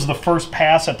around. This was the first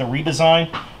pass at the redesign.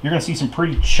 You're going to see some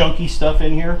pretty chunky stuff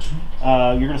in here.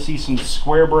 You're going to see some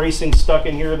square bracing stuck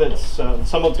in here. That's some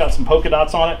of it's got some polka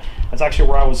dots on it. That's actually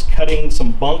where I was cutting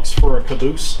some bunks for a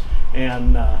caboose,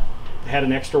 and had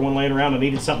an extra one laying around. I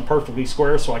needed something perfectly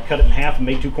square, so I cut it in half and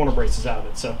made 2 corner braces out of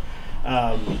it. So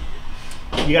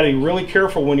you got to be really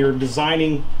careful when you're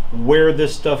designing where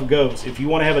this stuff goes. If you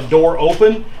want to have a door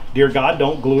open, dear God,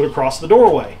 don't glue it across the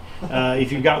doorway.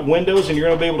 If you've got windows and you're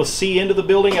going to be able to see into the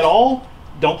building at all,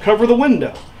 don't cover the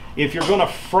window. If you're going to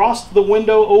frost the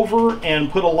window over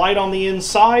and put a light on the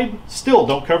inside, still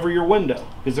don't cover your window.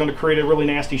 It's going to create a really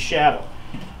nasty shadow.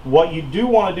 What you do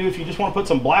want to do, if you just want to put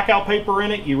some blackout paper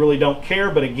in it, you really don't care,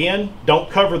 but again, don't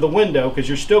cover the window because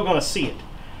you're still going to see it.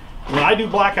 When I do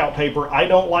blackout paper, I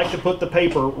don't like to put the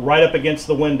paper right up against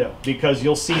the window because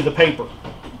you'll see the paper.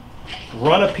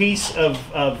 Run a piece of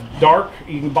dark,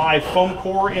 you can buy foam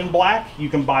core in black, you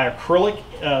can buy acrylic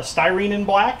styrene in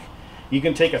black, you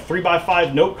can take a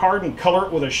 3x5 note card and color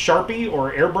it with a Sharpie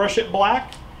or airbrush it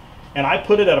black, and I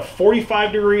put it at a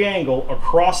 45-degree angle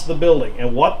across the building.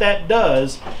 And what that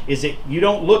does is you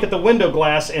don't look at the window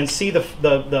glass and see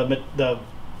not the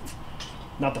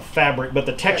fabric, but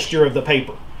the texture of the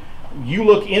paper. You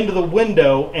look into the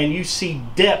window and you see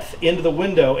depth into the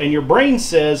window, and your brain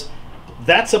says,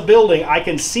 that's a building, I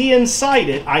can see inside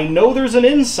it, I know there's an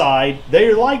inside,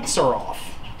 their lights are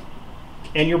off.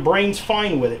 And your brain's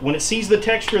fine with it. When it sees the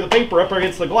texture of the paper up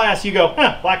against the glass, you go,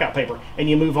 blackout paper, and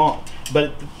you move on.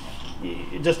 But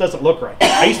it just doesn't look right.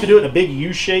 I used to do it in a big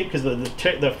U shape because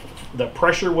the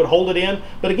pressure would hold it in,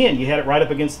 but again, you had it right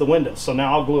up against the window. So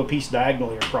now I'll glue a piece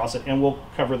diagonally across it, and we'll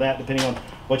cover that depending on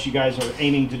what you guys are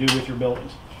aiming to do with your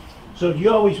buildings. So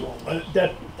you always, on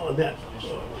that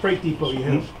freight depot, you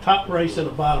have top brace and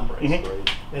a bottom brace,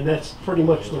 and that's pretty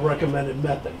much the recommended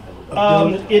method.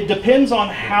 It depends on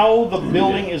how the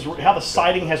building is, how the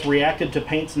siding has reacted to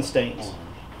paints and stains.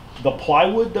 The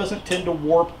plywood doesn't tend to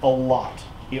warp a lot.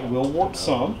 It will warp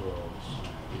some,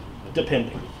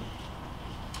 depending.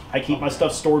 I keep my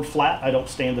stuff stored flat. I don't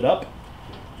stand it up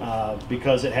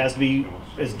because it has to be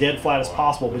as dead flat as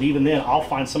possible. But even then, I'll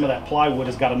find some of that plywood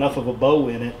has got enough of a bow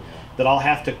in it that I'll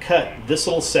have to cut this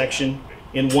little section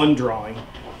in one drawing,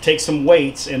 take some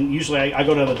weights, and usually I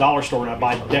go to the dollar store and I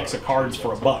buy decks of cards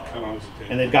for $1,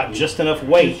 and they've got just enough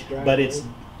weight, but it's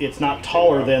not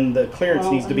taller than the clearance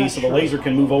needs to be, so the laser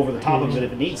can move over the top of it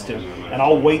if it needs to. And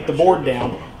I'll weight the board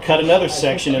down, cut another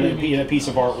section in a piece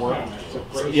of artwork.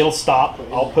 It'll stop.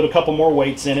 I'll put a couple more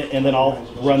weights in it, and then I'll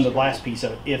run the last piece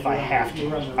of it if I have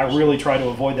to. I really try to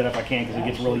avoid that if I can, because it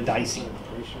gets really dicey.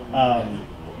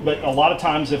 But a lot of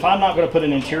times, if I'm not going to put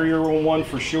an interior on one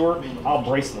for sure, I'll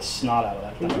brace the snot out of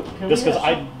that thing, just because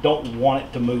I don't want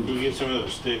it to move. You get some of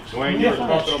those sticks. Dwayne, you were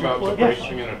talking about the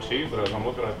bracing in a T, but as I'm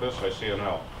looking at this, I see an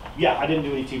L. Yeah, I didn't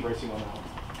do any T-bracing on that one,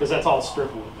 because that's all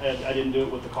strip wood. I didn't do it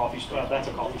with the coffee stir. That's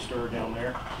a coffee stirrer down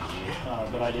there,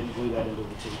 but I didn't glue that into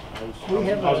the T. I was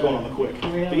going on the quick.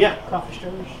 But yeah, coffee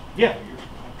stirrers? Yeah.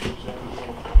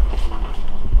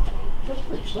 That's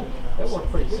pretty slick. That worked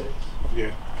pretty good.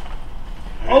 Yeah.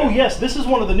 Oh yes, this is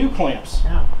one of the new clamps.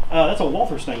 Yeah. That's a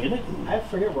Walther's thing, isn't it? I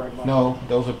forget where I bought it. No,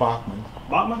 those are Bachman.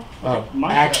 Bachman?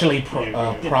 Actually,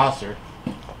 Prosser.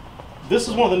 This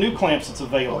is one of the new clamps that's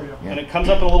available, and it comes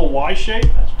up in a little Y shape.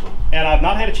 And I've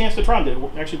not had a chance to try them. Did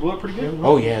it actually glue up pretty good?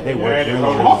 Oh yeah, they work really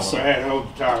well. Awesome. I had to hold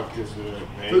the tire because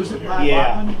Who's it by?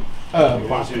 Yeah.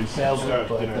 Bachman sells it,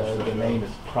 but the name is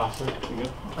Prosser.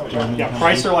 Yeah,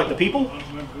 Pricer like the people?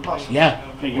 Yeah.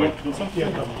 Hey, you want some?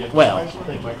 Well.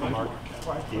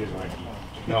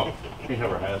 No, he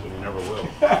never has and he never will.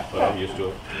 But I'm used to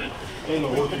it. Ain't no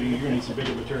work for you. You're gonna need some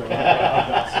bigger material.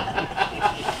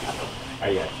 Yeah,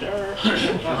 sure.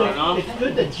 It's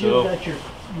good that you got your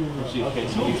Okay,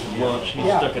 so you some lunch. He's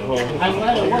Yeah. stuck at home. I'm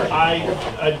glad it worked.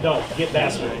 I don't get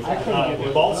bass with it.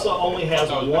 Balsa only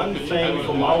has one thing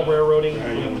for model railroading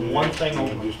and one thing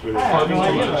only. She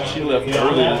left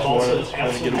early this morning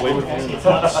trying to get away with it. It's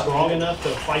not strong enough to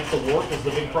fight the warp is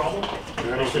the big problem.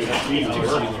 It's just too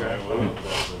hard.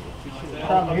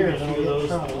 Problem here is don't get in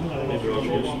trouble.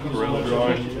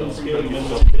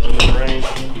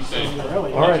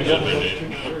 All right.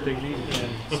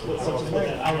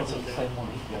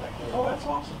 Oh, that's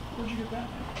awesome. Where'd you get that?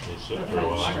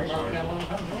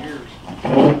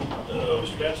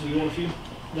 Mr. Batson, you want a few?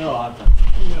 No, I'm Yeah,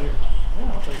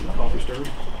 I'll take some coffee stirrer.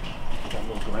 got a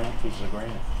little granite, piece of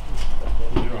granite.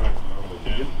 You don't have to know what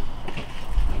it is.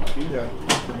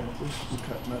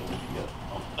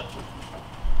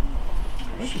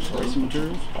 Some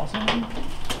materials.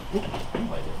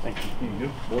 Thank you. Here you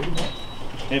go.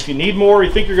 And if you need more,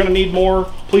 you think you're going to need more,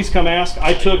 please come ask.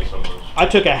 I took a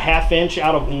 ½ inch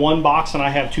out of one box, and I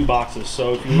have 2 boxes.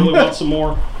 So if you really want some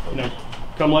more,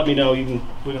 come let me know. We can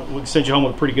send you home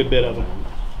with a pretty good bit of them.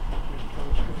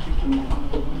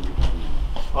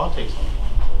 I'll take some.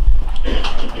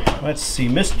 Let's see,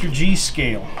 Mr. G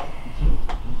scale.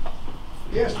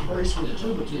 He has to brace with the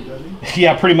tuba too, doesn't he?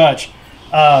 Yeah, pretty much.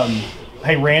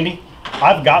 Hey, Randy,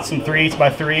 I've got some 3/8 by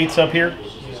 3/8 up here.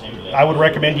 I would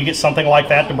recommend you get something like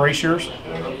that to brace yours.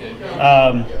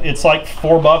 It's like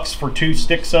 $4 for 2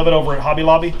 sticks of it over at Hobby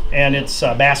Lobby, and it's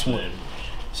basswood.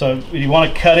 So if you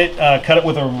want to cut it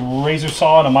with a razor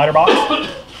saw and a miter box,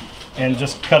 and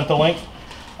just cut it to length.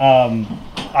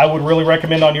 I would really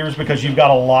recommend on yours because you've got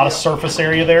a lot of surface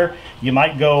area there. You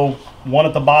might go one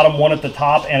at the bottom, one at the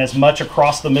top, and as much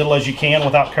across the middle as you can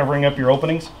without covering up your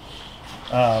openings.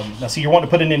 Now, see, you're wanting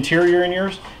to put an interior in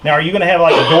yours. Now, are you going to have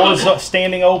like the doors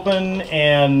standing open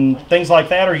and things like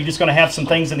that, or are you just going to have some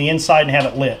things in the inside and have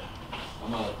it lit?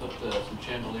 I'm going to put some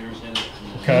chandeliers in it.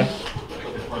 Okay.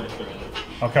 Put the furniture in it.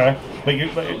 Okay.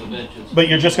 But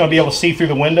you're just going to be able to see through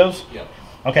the windows? Yeah.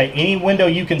 Okay, any window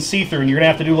you can see through, and you're going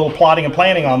to have to do a little plotting and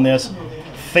planning on this.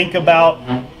 Think about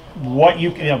what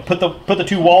you can, put the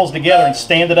 2 walls together and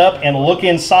stand it up and look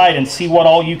inside and see what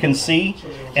all you can see.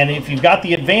 And if you've got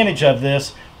the advantage of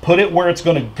this, put it where it's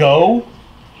going to go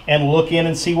and look in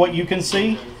and see what you can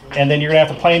see. And then you're going to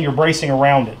have to plan your bracing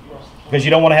around it, because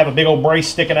you don't want to have a big old brace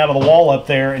sticking out of the wall up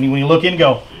there. And when you look in,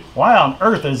 go, why on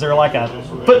earth is there like a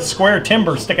foot square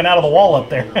timber sticking out of the wall up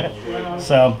there?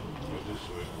 So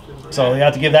you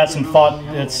have to give that some thought.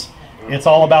 It's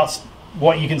all about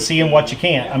what you can see and what you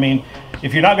can't. I mean,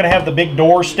 if you're not going to have the big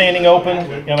doors standing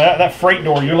open, that freight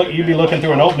door, you'd be looking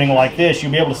through an opening like this,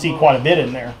 you'll be able to see quite a bit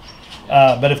in there.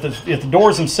 But if the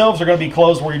doors themselves are going to be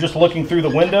closed where you're just looking through the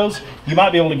windows, you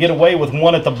might be able to get away with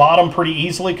one at the bottom pretty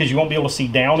easily because you won't be able to see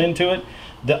down into it.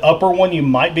 The upper one you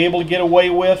might be able to get away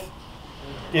with.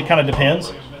 It kind of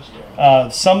depends.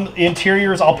 Some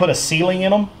interiors, I'll put a ceiling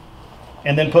in them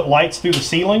and then put lights through the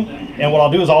ceiling. And what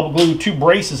I'll do is I'll glue 2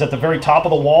 braces at the very top of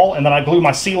the wall, and then I glue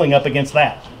my ceiling up against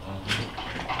that.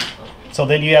 So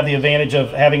then you have the advantage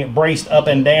of having it braced up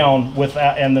and down with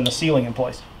that, and then the ceiling in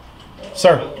place.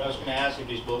 Sir? I was going to ask if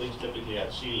these buildings typically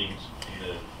have ceilings.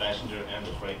 the passenger and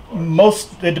the freight cars?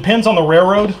 It depends on the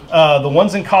railroad. The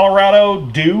ones in Colorado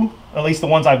do, at least the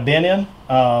ones I've been in.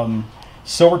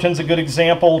 Silverton's a good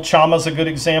example. Chama's a good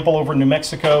example over in New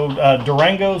Mexico.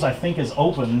 Durango's, I think, is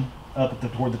open up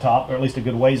at toward the top, or at least a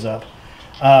good ways up.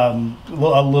 A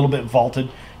little bit vaulted.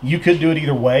 You could do it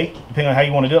either way, depending on how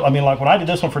you want to do it. I mean, like when I did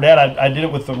this one for Dad, I did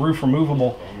it with the roof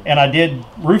removable, and I did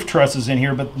roof trusses in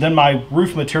here, but then my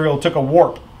roof material took a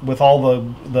warp with all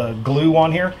the glue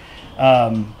on here.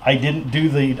 I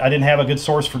didn't have a good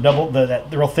source for that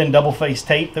real thin double face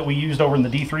tape that we used over in the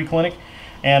D3 clinic,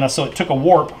 and so it took a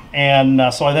warp, and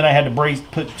then I had to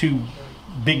put 2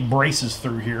 big braces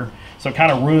through here, so it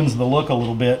kind of ruins the look a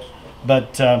little bit,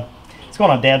 but it's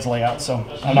going on Dad's layout, so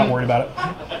I'm not worried about it.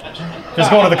 If it's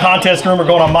going to the contest room or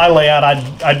going on my layout,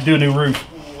 I'd do a new roof.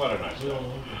 What a nice job.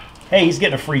 Hey, he's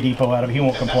getting a free depot out of it. He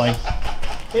won't complain.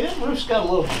 Hey, that roof's got a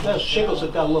little, that shingles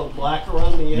have got a little black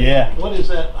around the end. Yeah. What is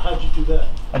that? How'd you do that?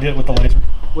 I did it with the laser.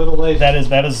 With a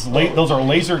laser? Those are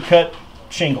laser cut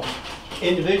shingles.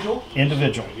 Individual?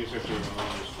 Individual.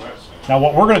 Now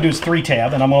what we're going to do is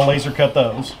 3-tab, and I'm going to laser cut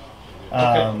those.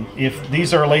 If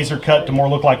these are laser cut to more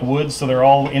look like wood, so they're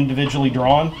all individually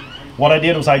drawn, what I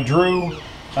did was I drew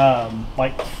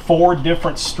like 4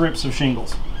 different strips of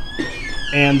shingles,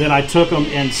 and then I took them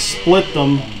and split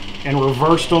them and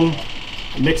reversed them,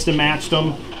 mixed and matched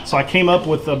them. So I came up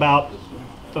with about,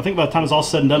 I think by the time it's all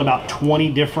said and done, about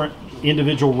 20 different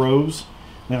individual rows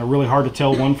that are really hard to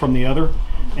tell one from the other.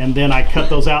 And then I cut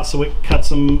those out so it cuts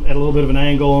them at a little bit of an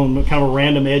angle and kind of a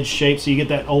random edge shape, so you get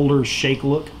that older shake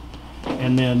look.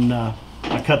 And then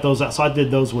I cut those out, so I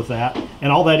did those with that.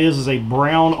 And all that is a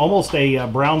brown, almost a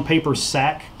brown paper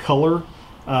sack color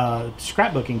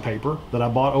scrapbooking paper that I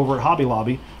bought over at Hobby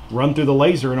Lobby, run through the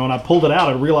laser, and when I pulled it out,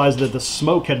 I realized that the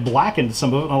smoke had blackened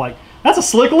some of it, and I'm like, that's a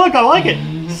slick look, I like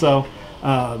it. So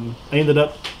I ended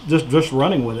up just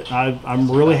running with it.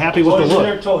 I'm really happy with the look.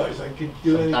 Their toys. I could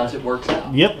do anything. Sometimes it works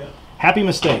out. Yep. Yeah. Happy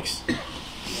mistakes.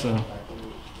 So.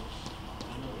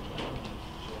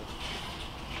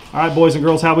 All right, boys and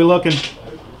girls, how we looking?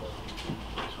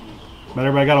 But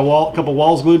everybody got a couple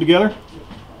walls glued together?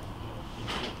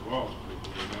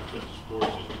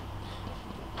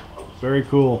 Very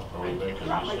cool.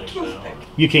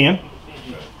 You can.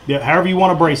 Yeah, however you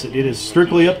want to brace it. It is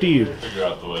strictly up to you. Figure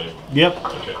out the way. Yep.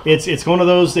 Okay. It's one of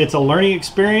those, it's a learning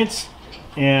experience,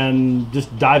 and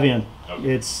just dive in.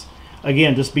 Okay. It's,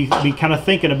 again, just be kind of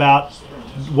thinking about,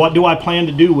 what do I plan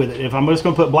to do with it? If I'm just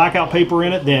going to put blackout paper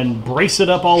in it, then brace it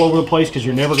up all over the place, because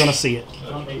you're never going to see it.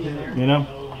 You know?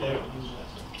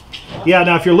 Yeah,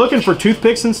 now if you're looking for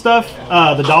toothpicks and stuff,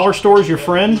 the dollar store is your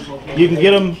friend. You can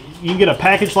get them. You can get a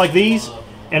package like these,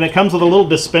 and it comes with a little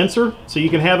dispenser, so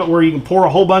you can have it where you can pour a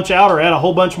whole bunch out or add a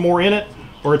whole bunch more in it,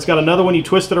 or it's got another one you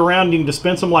twist it around and you can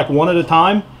dispense them like one at a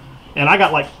time. And I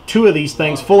got like 2 of these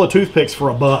things full of toothpicks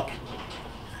for $1.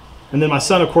 And then my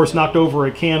son, of course, knocked over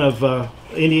a can of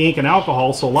India ink and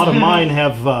alcohol, so a lot of mine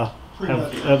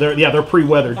they're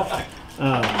pre-weathered.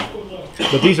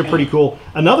 But these are pretty cool.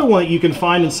 Another one that you can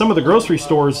find in some of the grocery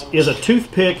stores is a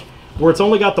toothpick where it's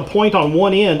only got the point on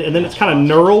one end, and then it's kind of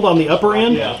knurled on the upper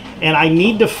end. Yeah. And I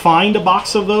need to find a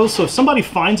box of those. So if somebody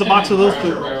finds a box of those,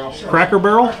 Cracker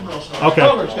Barrel. Okay.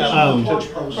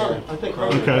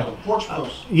 Okay. Porch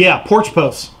posts. Yeah, porch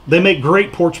posts. They make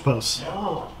great porch posts.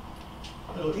 Oh,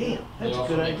 damn, that's a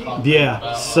good idea.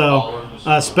 Yeah. So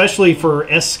especially for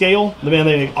S scale, they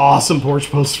make awesome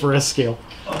porch posts for S scale.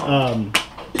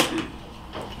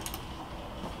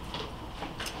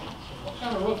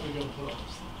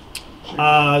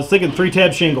 I was thinking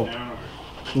 3-tab shingle,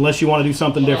 unless you want to do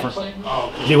something different.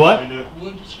 Do what?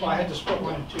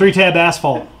 3-tab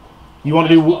asphalt. You want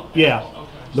to do, yeah.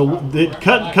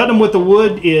 Cutting them with the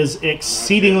wood is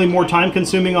exceedingly more time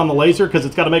consuming on the laser, because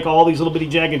it's got to make all these little bitty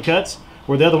jagged cuts,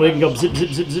 where the other one can go zip, zip,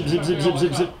 zip, zip, zip, zip, zip,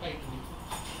 zip, zip.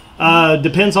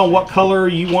 Depends on what color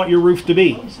you want your roof to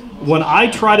be. When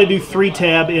I try to do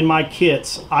 3-tab in my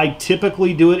kits, I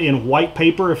typically do it in white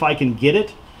paper if I can get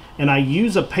it. And I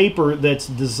use a paper that's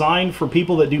designed for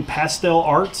people that do pastel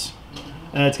arts.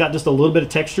 It's got just a little bit of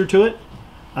texture to it.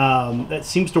 That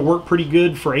seems to work pretty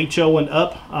good for HO and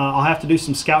up. I'll have to do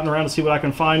some scouting around to see what I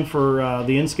can find for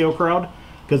the N-scale crowd,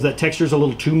 because that texture is a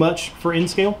little too much for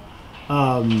N-scale.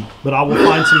 But I will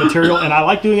find some material, and I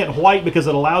like doing it in white because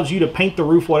it allows you to paint the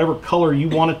roof whatever color you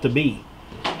want it to be.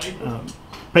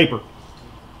 Paper.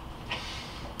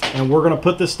 And we're going to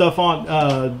put this stuff on.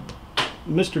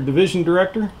 Mr. Division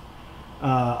Director,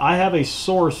 I have a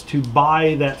source to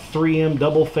buy that 3M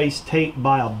double face tape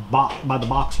by the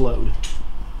box load.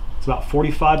 It's about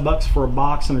 $45 for a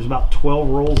box, and there's about 12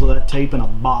 rolls of that tape in a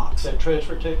box. That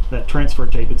transfer tape? That transfer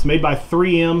tape. It's made by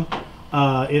 3M.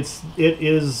 It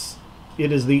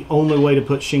is the only way to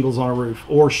put shingles on a roof,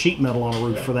 or sheet metal on a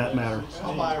roof for that matter.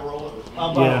 I'll buy a roll of it.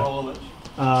 I'll buy a roll of it.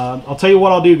 I'll tell you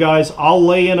what I'll do, guys. I'll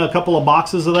lay in a couple of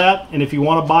boxes of that, and if you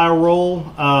want to buy a roll,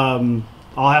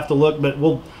 I'll have to look, but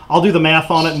I'll do the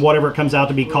math on it and whatever it comes out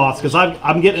to be cost, because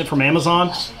I'm getting it from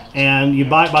Amazon, and you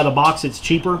buy it by the box, it's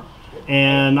cheaper,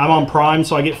 and I'm on Prime,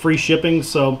 so I get free shipping.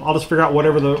 So I'll just figure out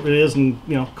whatever it is, and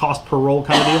cost per roll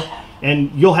kind of deal,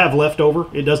 and you'll have leftover.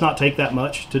 It does not take that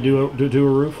much to do a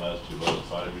roof. Last 2 months,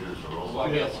 5 years to roll. So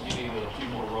I guess you need a few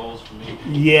more rolls for me.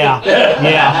 Yeah,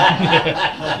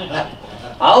 yeah.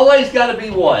 Always got to be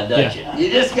one, don't Yeah. you?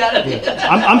 You just got to be.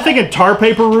 I'm thinking tar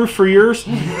paper roof for yours.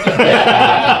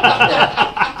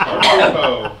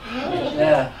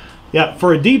 Yeah. Yeah,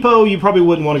 for a depot, you probably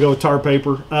wouldn't want to go with tar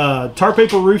paper. Tar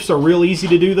paper roofs are real easy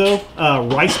to do, though.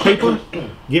 Rice paper,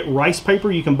 get rice paper.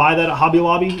 You can buy that at Hobby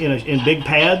Lobby in big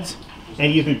pads,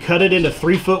 and you can cut it into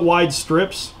 3-foot wide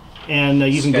strips, and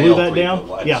you can glue that down.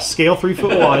 Yeah, scale 3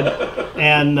 foot wide,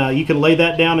 and you can lay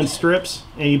that down in strips,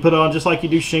 and you put it on just like you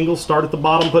do shingles. Start at the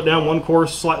bottom, put down one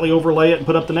course, slightly overlay it, and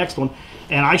put up the next one.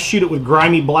 And I shoot it with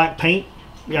grimy black paint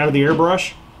out of the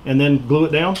airbrush, and then glue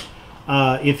it down.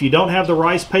 If you don't have the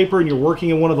rice paper and you're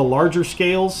working in one of the larger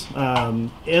scales,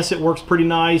 S, it works pretty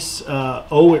nice.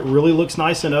 O, it really looks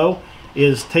nice in O,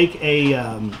 is take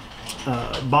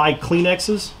buy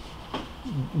Kleenexes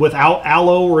without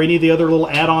aloe or any of the other little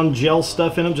add-on gel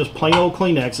stuff in them, just plain old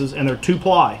Kleenexes, and they're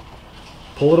 2-ply.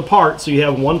 Pull it apart so you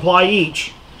have 1 ply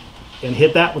each, and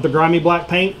hit that with the grimy black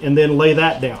paint, and then lay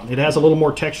that down. It has a little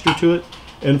more texture to it.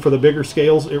 And for the bigger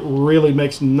scales, it really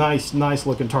makes nice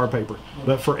looking tar paper.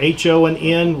 But for HO and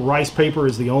N, rice paper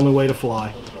is the only way to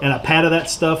fly. And a pad of that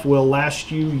stuff will last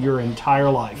you your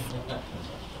entire life.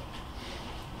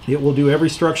 It will do every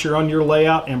structure on your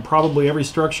layout, and probably every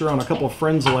structure on a couple of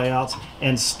friends' layouts,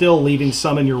 and still leaving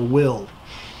some in your will.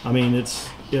 I mean, it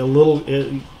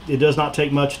does not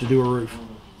take much to do a roof.